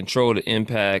control the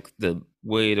impact, the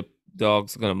way the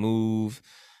dog's gonna move,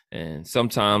 and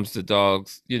sometimes the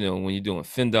dogs, when you're doing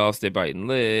fend offs, they're biting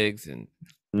legs and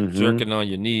Mm-hmm. jerking on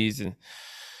your knees, and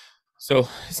so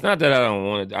it's not that I don't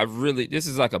want it. I really, this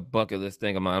is like a bucket list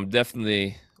thing of mine. I'm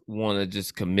definitely want to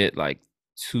just commit like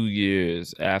 2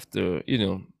 years after,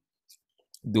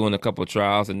 doing a couple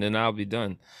trials, and then I'll be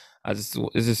done. It's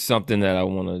just something that I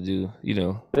want to do,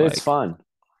 It's like, fun.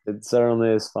 It certainly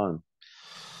is fun.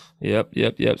 yep.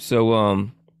 So,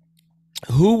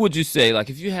 who would you say, like,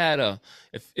 if you had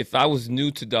if I was new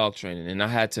to dog training and I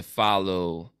had to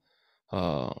follow,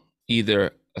 uh,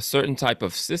 either a certain type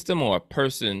of system or a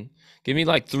person, give me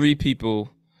like three people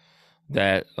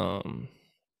that,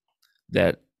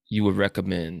 that you would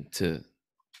recommend to,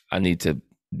 I need to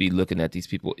be looking at these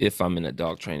people if I'm in the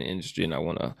dog training industry and I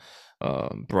want to,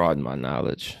 broaden my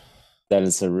knowledge. That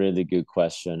is a really good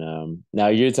question. Now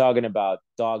you're talking about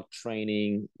dog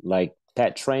training, like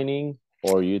pet training,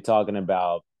 or you're talking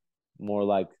about more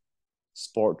like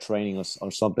sport training,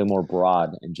 or something more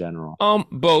broad in general?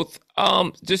 Both.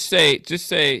 Just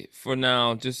say for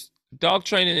now, just dog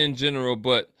training in general,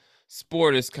 but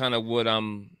sport is kind of what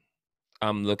I'm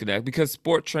looking at because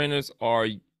sport trainers are,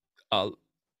 uh,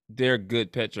 they're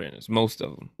good pet trainers, most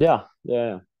of them. Yeah,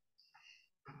 yeah.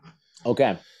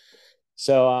 Okay.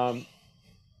 So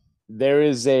there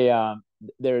is a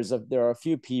there are a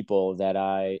few people that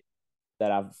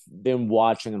I've been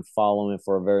watching and following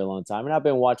for a very long time, and I've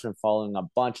been watching and following a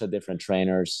bunch of different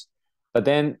trainers. But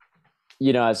then,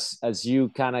 as you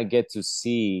kind of get to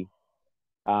see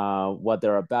what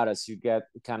they're about, as you get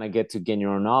to gain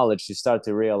your own knowledge, you start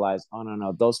to realize, oh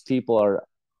no, those people are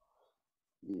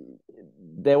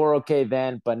they were okay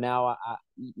then, but now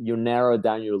you narrow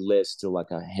down your list to like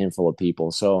a handful of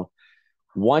people. So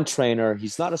one trainer,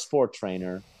 he's not a sport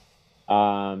trainer,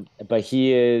 but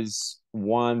he is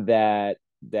one that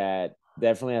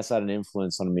definitely has had an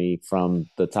influence on me from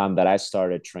the time that I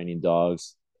started training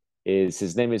dogs. Is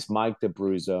his name is Mike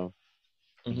DeBruzzo.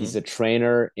 Mm-hmm. He's a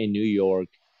trainer in New York,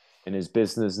 and his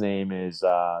business name is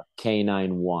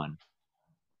K9 One.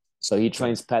 So he Okay.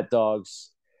 trains pet dogs.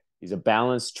 He's a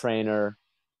balanced trainer.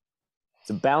 It's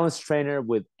a balanced trainer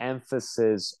with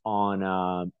emphasis on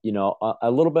a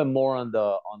little bit more on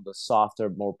the softer,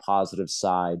 more positive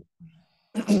side.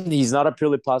 He's not a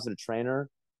purely positive trainer.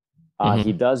 He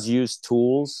Mm-hmm. does use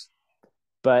tools,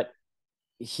 but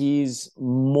he's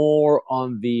more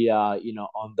on the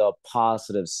on the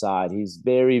positive side. He's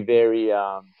very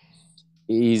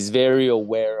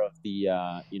aware of the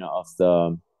of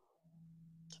the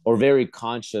or very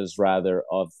conscious rather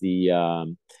of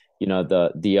the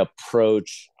the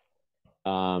approach,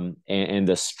 and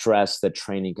the stress that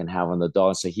training can have on the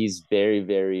dog. So he's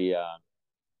very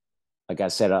like I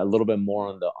said, a little bit more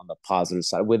on the positive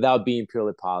side without being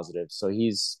purely positive. So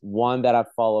he's one that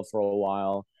I've followed for a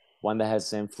while, one that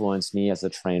has influenced me as a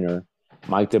trainer.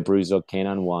 Mike DeBruzzo,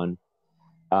 Canin One.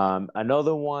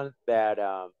 Another one that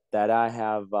I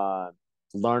have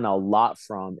learned a lot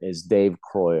from is Dave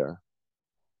Croyer.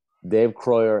 Dave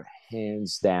Croyer,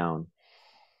 hands down.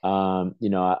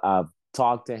 I've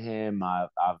talked to him.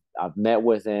 I've met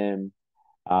with him.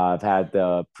 I've had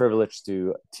the privilege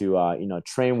to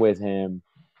train with him.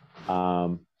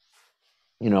 Um,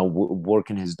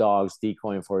 working his dogs,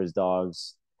 decoying for his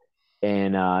dogs,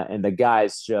 and the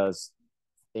guy's just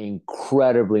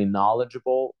incredibly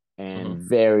knowledgeable and Mm-hmm.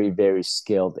 very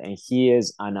skilled. And he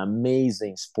is an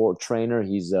amazing sport trainer.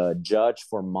 He's a judge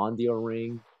for Mondial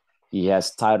Ring. He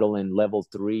has title in level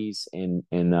threes in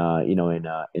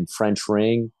French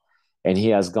Ring, and he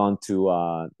has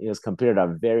competed at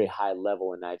a very high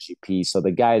level in IGP. So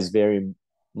the guy is very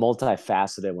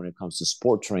multifaceted when it comes to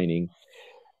sport training,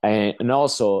 and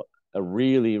also a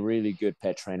really good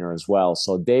pet trainer as well.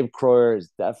 So Dave Croyer is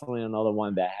definitely another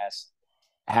one that has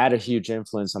had a huge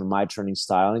influence on my training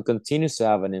style and continues to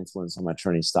have an influence on my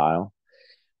training style.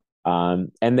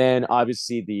 And then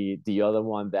obviously the other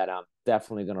one that I'm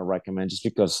definitely going to recommend, just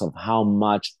because of how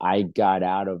much I got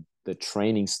out of the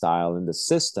training style and the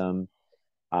system,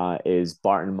 is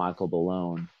Barton Michael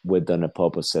Balone with the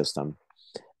Napopo system.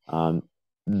 Um,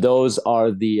 those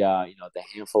are the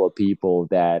handful of people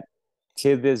that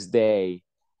to this day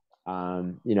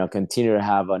continue to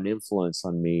have an influence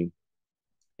on me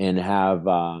and have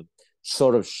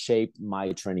sort of shaped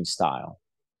my training style.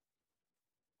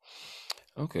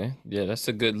 Okay. Yeah, that's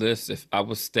a good list. If I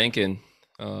was thinking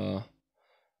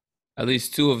at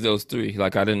least two of those three.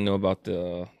 Like I didn't know about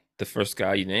the first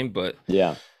guy you named, but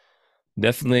Yeah,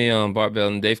 definitely Bart Bell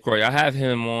and Dave Corey. I have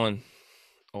him on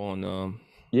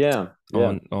yeah,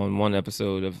 yeah, on one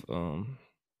episode of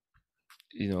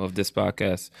of this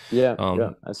podcast. yeah, yeah.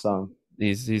 Um I saw him.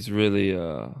 he's really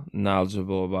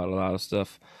knowledgeable about a lot of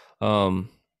stuff. Um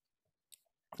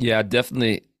yeah, I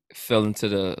definitely fell into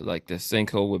the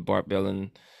sinkhole with Bart Bell,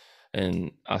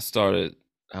 and I started,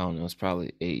 I don't know, it's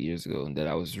probably 8 years ago, and that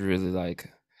I was really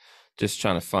like just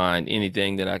trying to find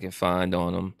anything that I can find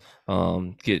on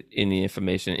them, get any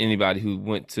information. Anybody who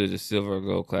went to the silver or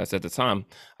gold class at the time,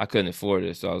 I couldn't afford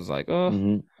it, so I was like, oh,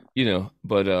 Hmm.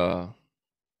 but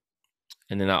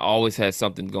and then I always had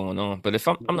something going on. But if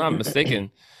I'm not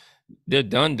mistaken, they're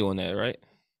done doing that, right?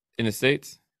 In the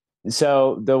States.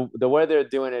 So the way they're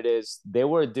doing it is they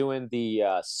were doing the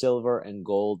silver and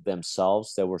gold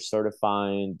themselves. They were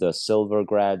certifying the silver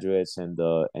graduates and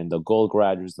the gold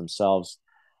graduates themselves.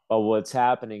 But what's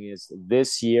happening is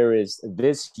this year is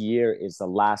the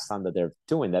last time that they're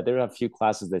doing that. There are a few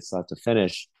classes they still have to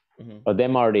finish, Hmm. but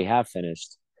them already have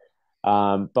finished.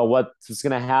 But what's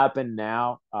going to happen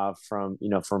now, from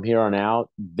here on out,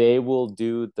 they will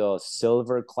do the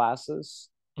silver classes.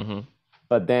 Hmm.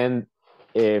 But then,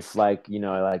 if like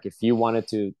if you wanted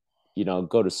to,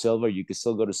 go to silver, you could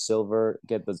still go to silver,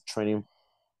 get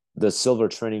the silver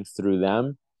training through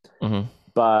them. Hmm.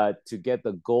 But to get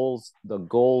the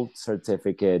gold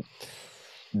certificate,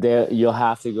 there you'll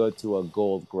have to go to a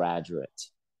gold graduate.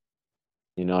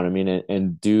 You know what I mean?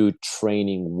 And do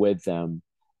training with them,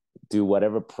 do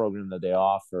whatever program that they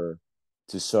offer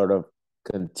to sort of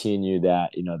continue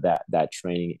that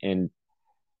training. And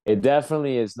it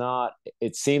definitely is not,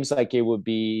 it seems like it would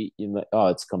be, oh,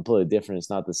 it's completely different, it's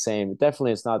not the same. It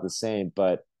definitely is not the same,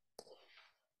 but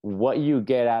what you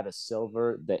get out of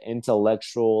silver, the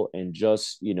intellectual and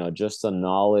just the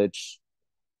knowledge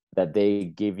that they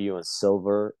give you in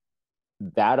silver,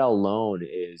 that alone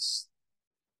is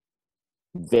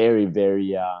very,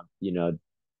 very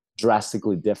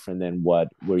drastically different than what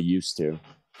we're used to.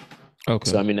 So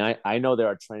Okay. I mean, I know there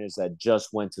are trainers that just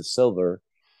went to silver,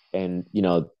 and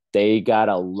they got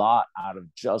a lot out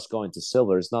of just going to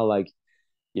silver. It's not like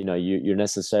you're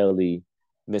necessarily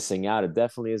missing out. It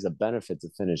definitely is a benefit to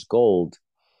finish gold,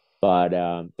 but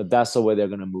that's the way they're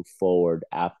gonna move forward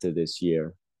after this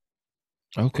year.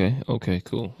 Okay. Okay.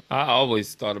 Cool. I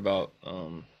always thought about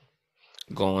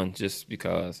going just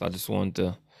because I just wanted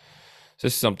to,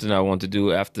 just something I want to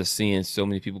do after seeing so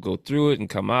many people go through it and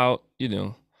come out,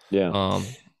 Yeah. Um,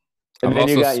 And I've then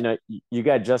you also, got you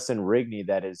got Justin Rigney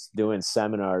that is doing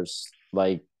seminars,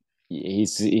 like he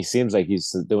seems like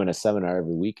he's doing a seminar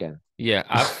every weekend. yeah,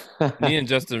 me and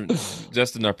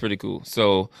Justin are pretty cool.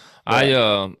 So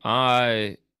Yeah.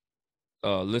 I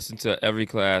listen to every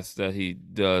class that he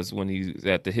does when he's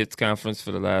at the HITS conference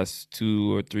for the last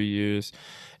 2 or 3 years,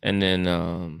 and then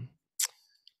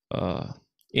uh,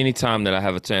 anytime that I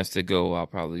have a chance to go, I'll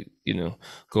probably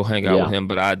go hang out with Yeah. him.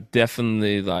 But I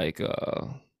definitely like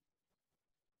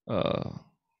uh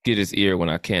get his ear when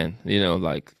I can,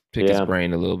 like pick his Yeah.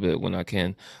 brain a little bit when I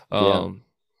can. Yeah. Um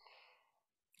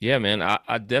yeah, man,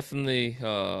 I definitely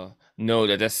know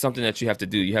that that's something that you have to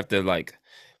do. You have to like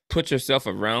put yourself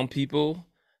around people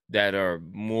that are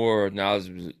more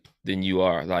knowledgeable than you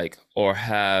are, like, or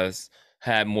has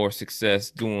had more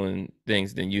success doing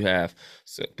things than you have.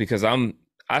 So because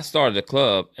I started a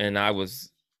club and I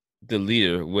was the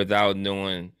leader without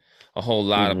knowing a whole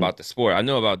lot Hmm. about the sport. I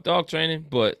know about dog training,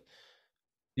 but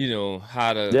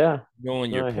how to, Yeah.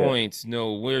 knowing your No, I hear it. points,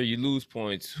 know where you lose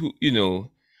points, who,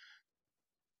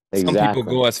 some people Exactly.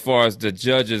 go as far as the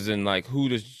judges and like who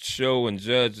to show and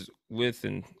judge with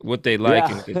and what they like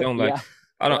and Yeah. what they don't like. Yeah.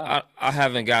 I don't Yeah. I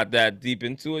haven't got that deep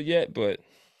into it yet, but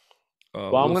Well,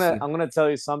 I'm we'll gonna see. I'm gonna tell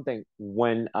you something.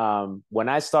 When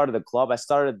I started the club, I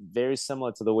started very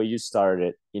similar to the way you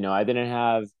started it. I didn't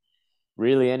have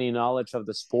really any knowledge of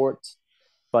the sport,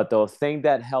 but the thing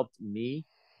that helped me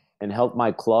and helped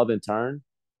my club in turn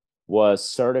was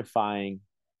certifying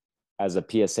as a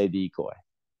PSA decoy.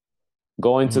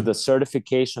 Going to Mhm. the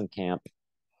certification camp,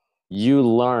 you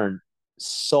learn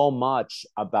so much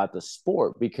about the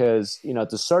sport because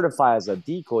to certify as a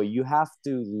decoy, you have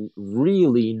to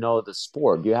really know the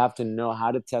sport. You have to know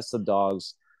how to test the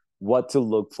dogs, what to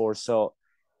look for. So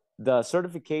the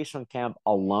certification camp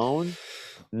alone,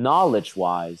 knowledge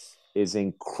wise, is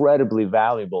incredibly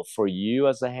valuable for you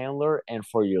as a handler and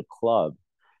for your club.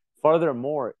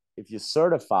 Furthermore, if you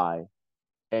certify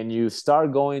and you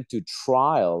start going to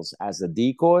trials as a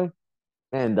decoy,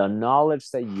 and the knowledge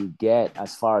that you get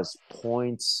as far as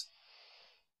points,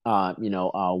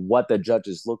 what the judge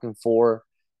is looking for,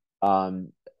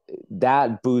 um,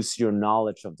 that boosts your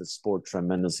knowledge of the sport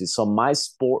tremendously. So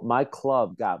my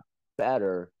club got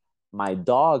better. My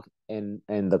dog and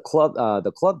the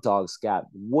club dogs got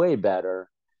way better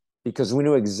because we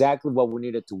knew exactly what we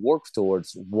needed to work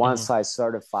towards Mhm. once I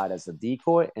certified as a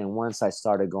decoy and once I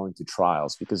started going to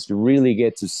trials, because you really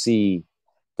get to see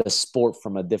the sport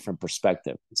from a different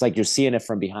perspective. It's like you're seeing it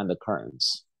from behind the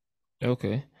curtains.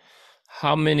 Okay.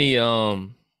 How many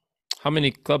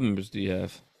club members do you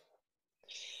have?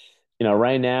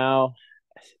 Right now,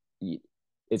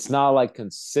 it's not like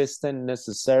consistent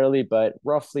necessarily, but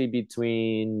roughly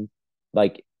between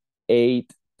like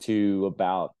 8 to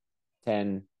about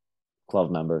 10 club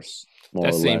members, more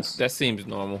That or seems less. that seems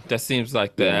normal. That seems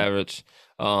like the Yeah. average.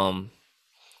 Um,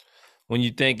 when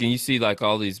you think and you see like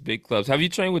all these big clubs, have you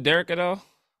trained with Derek at all?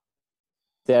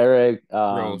 Derek,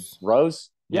 Rose. Rose.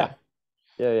 Yeah.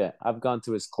 Yeah. Yeah. Yeah. I've gone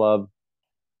to his club.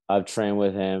 I've trained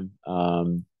with him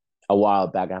a while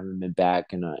back. I haven't been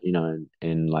back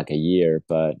in like a year,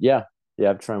 but yeah.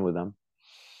 Yeah. I've trained with him.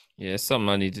 Yeah, it's something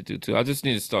I need to do too. I just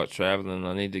need to start traveling.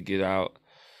 I need to get out,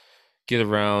 get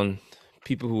around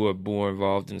people who are more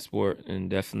involved in sport and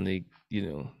definitely,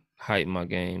 heighten my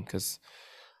game because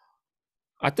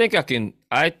I think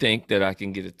that I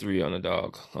can get a three on a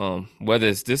dog. Whether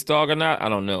it's this dog or not, I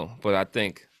don't know. But I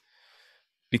think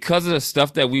because of the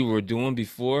stuff that we were doing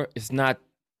before, it's not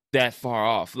that far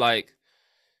off. Like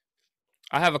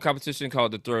I have a competition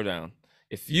called the Throwdown.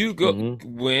 If you go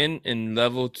Mm-hmm. win in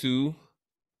level 2,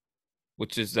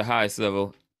 which is the highest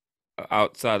level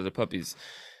outside of the puppies,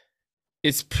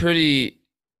 it's pretty.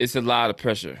 It's a lot of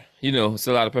pressure. It's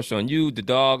a lot of pressure on you, the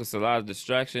dog. It's a lot of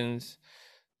distractions.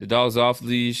 The dog's off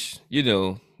leash.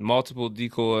 Multiple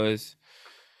decoys.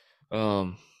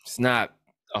 It's not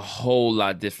a whole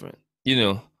lot different.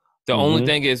 The only Mm-hmm.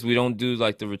 thing is we don't do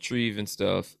like the retrieve and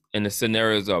stuff, and the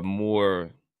scenarios are more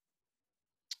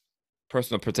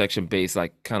personal protection based,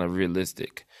 like kind of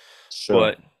realistic. Sure.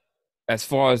 But as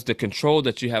far as the control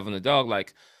that you have on the dog,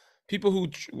 like people who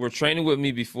were training with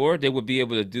me before, they would be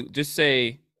able to do, just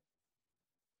say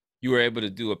you were able to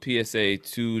do a PSA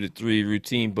 2 to 3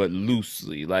 routine, but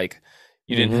loosely. Like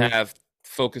you didn't Mm-hmm. have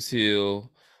focus heel,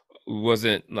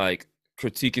 wasn't like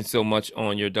critiquing so much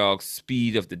on your dog's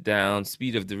speed of the down,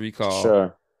 speed of the recall.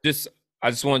 Sure. Just I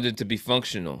just wanted it to be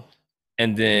functional.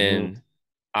 And Mm-hmm. then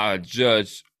I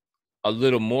judge a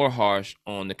little more harsh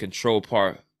on the control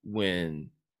part when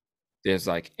there's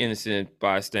like innocent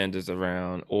bystanders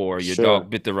around or your dog Sure.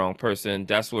 bit the wrong person.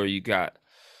 That's where you got,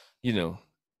 you know,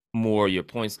 more your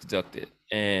points deducted.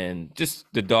 And just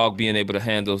the dog being able to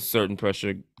handle certain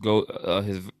pressure,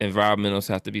 his environmentals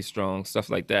have to be strong, stuff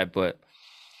like that. But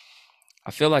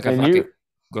I feel like if And I can you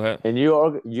go ahead. and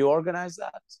you organize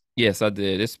that? Yes, I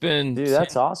did. It's been Dude,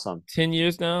 that's awesome. 10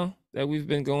 years now that we've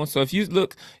been going. So if you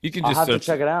look, you can I'll just have to search.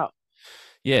 check it out.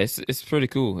 Yeah, it's pretty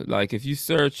cool. Like if you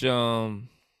search just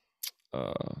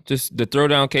the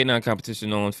Throwdown K9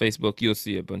 competition on Facebook, you'll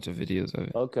see a bunch of videos of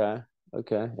it. Okay.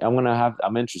 Okay.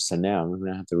 I'm interested now. I'm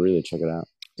gonna have to really check it out.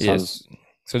 Yes. Sounds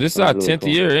So this is sounds our really 10th cool.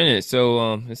 year in it.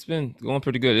 So it's been going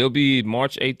pretty good. It'll be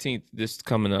March 18th this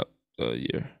coming up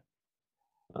year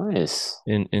Nice.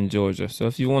 in Georgia. So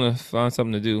if you want to find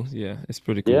something to do, yeah, it's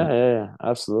pretty Yeah, cool. yeah, yeah.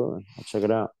 Absolutely. I'll check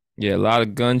it out. Yeah, a lot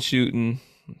of gun shooting,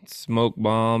 smoke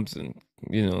bombs, and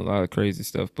a lot of crazy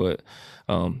stuff. But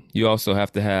you also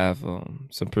have to have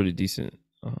some pretty decent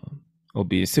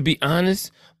obedience. To be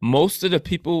honest, most of the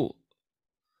people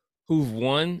who've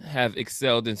won have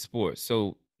excelled in sports.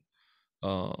 So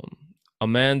um,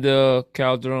 Amanda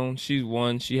Calderon, she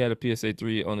won. She had a PSA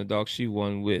 3 on the dog. She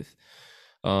won with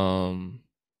um,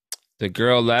 the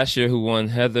girl last year who won,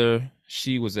 Heather.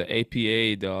 She was an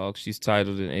APA dog. She's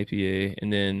titled an APA,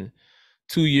 and then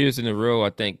 2 years in a row, I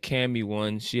think Cammy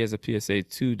won. She has a PSA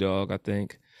 2 dog, I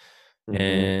think. Mm-hmm.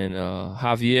 And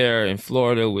Javier in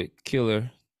Florida with Killer.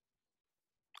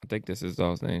 I think that's his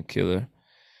dog's name, Killer.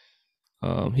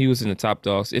 He was in the top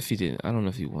dogs. If he didn't, I don't know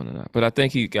if he won or not, but I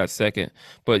think he got second.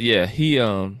 But yeah, he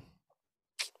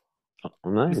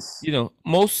Nice.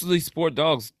 mostly sport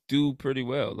dogs do pretty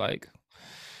well. Like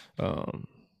um,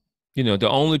 the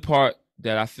only part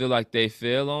that I feel like they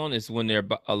fail on is when they're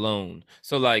alone.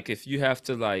 So like if you have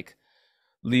to like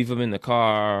leave him in the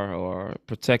car or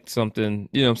protect something,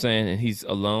 you know what I'm saying? And he's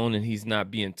alone and he's not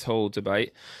being told to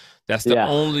bite. That's the Yeah.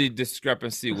 only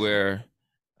discrepancy where,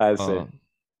 I see. um,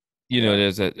 Yeah.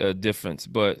 there's a difference.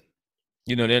 But,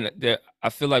 then I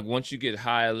feel like once you get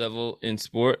higher level in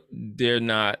sport, they're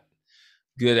not.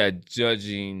 good at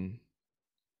judging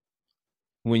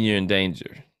when you're in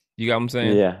danger. You got what I'm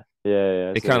saying? Yeah, yeah, yeah.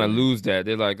 I They see what kind you of mean. lose that.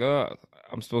 They're like, oh,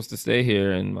 I'm supposed to stay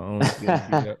here and my owner's getting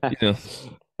beat up. You know?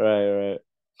 Right, right.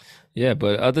 Yeah,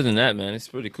 but other than that, man, it's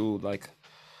pretty cool. Like,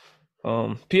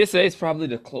 PSA is probably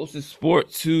the closest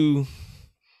sport to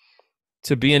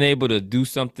being able to do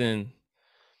something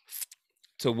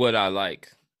to what I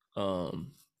like.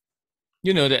 Um,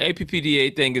 the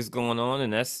APPDA thing is going on,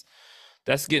 and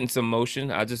that's getting some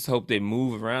motion. I just hope they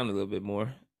move around a little bit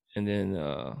more, and then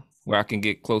where I can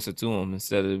get closer to them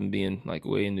instead of them being like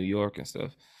way in New York and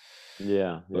stuff.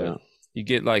 Yeah, But yeah. you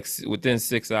get like within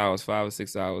 6 hours, 5 or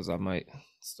 6 hours, I might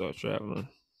start traveling.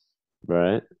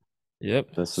 Right. Yep,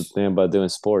 That's the thing about doing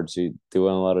sports. You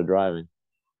doing a lot of driving.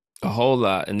 a whole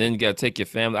lot, and then you gotta take your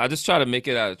family. I just try to make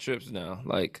it out of trips now,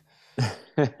 like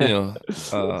you know,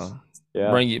 uh,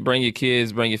 Yeah, bring your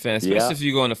kids, bring your family, especially yeah, if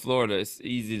you go into Florida. It's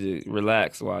easy to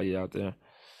relax while you're out there.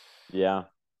 yeah,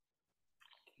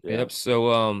 yeah. Yep.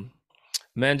 So,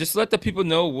 man, just let the people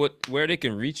know where they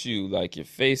can reach you, like your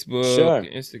Facebook, Sure.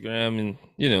 your Instagram, and.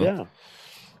 Yeah.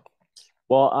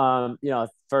 Well,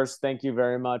 first, thank you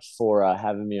very much for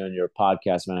having me on your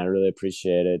podcast, man. I really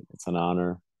appreciate it. It's an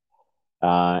honor.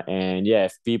 And yeah,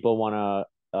 if people want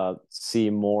to see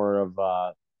more of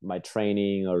my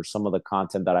training or some of the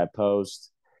content that I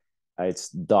post, it's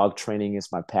dog training is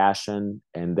my passion,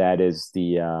 and that's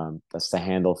the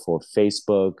handle for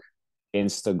Facebook,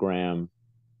 Instagram,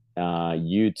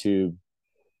 YouTube,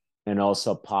 and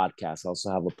also podcast. I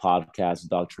also have a podcast.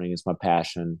 Dog training is my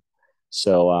passion.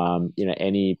 So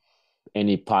any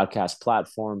podcast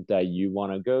platform that you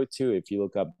want to go to, if you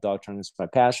look up dog training is my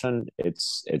passion,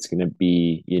 it's going to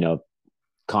be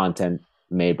content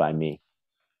made by me.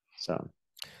 So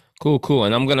Cool.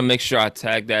 And I'm gonna make sure I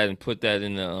tag that and put that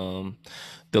in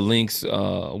the links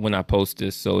when I post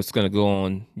this. So it's gonna go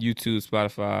on YouTube,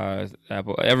 Spotify,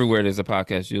 Apple, everywhere there's a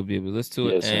podcast, you'll be able to listen to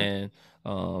it. yes, sir.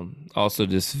 And also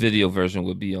this video version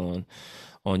will be on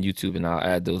YouTube, and I'll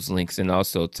add those links and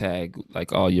also tag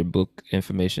like all your book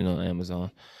information on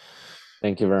Amazon.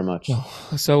 Thank you very much.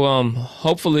 So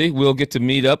hopefully we'll get to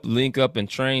meet up, link up, and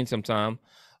train sometime.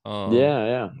 Yeah,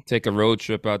 yeah. Take a road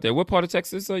trip out there. What part of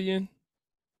Texas are you in?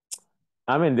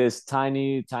 I'm in this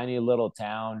tiny, tiny little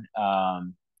town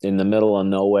in the middle of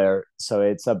nowhere. So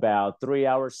it's about 3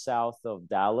 hours south of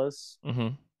Dallas Mm-hmm.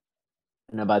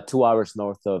 and about 2 hours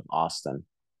north of Austin.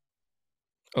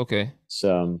 Okay.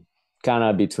 So kind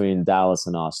of between Dallas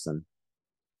and Austin.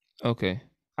 Okay.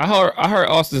 I heard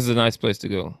Austin's a nice place to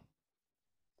go.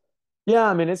 Yeah,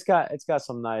 I mean it's got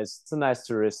some it's a nice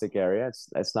touristic area.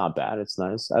 It's not bad. It's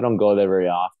nice. I don't go there very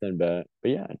often, but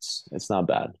yeah, it's not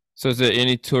bad. So is there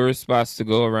any tourist spots to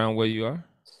go around where you are?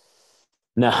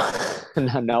 No,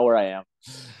 not where I am.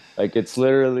 Like it's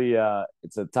literally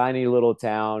it's a tiny little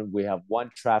town. We have one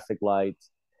traffic light,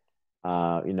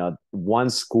 one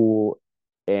school,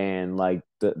 and like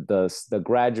the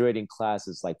graduating class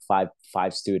is like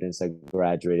five students that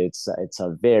graduate. It's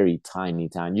a very tiny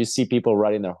town. You see people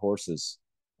riding their horses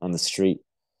on the street.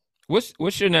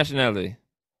 What's your nationality?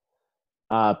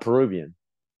 Peruvian.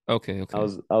 Okay, I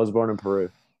okay. was born in Peru.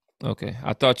 Okay.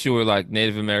 I thought you were like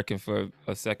Native American for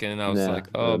a second, and I was No, like,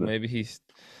 oh, no, no. maybe he's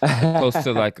close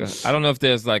to like I don't know if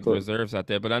there's like Cool. reserves out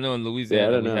there, but I know in Yeah, I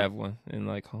Louisiana don't we know. have one in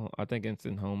like I think it's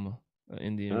in Houma,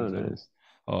 Indian Oh, Reserve nice,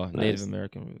 or Native nice.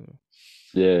 American Reserve.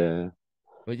 Yeah.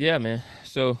 But yeah, man.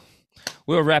 So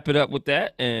we'll wrap it up with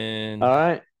that, All and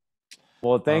right.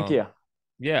 Well, thank um, you.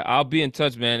 yeah, I'll be in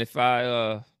touch, man. If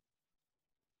I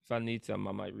need something,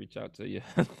 I might reach out to you.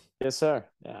 Yes, sir.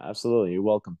 Yeah, absolutely. You're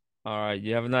welcome. All right,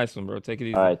 you have a nice one, bro. Take it All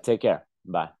easy. right. Take care.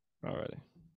 Bye. All right.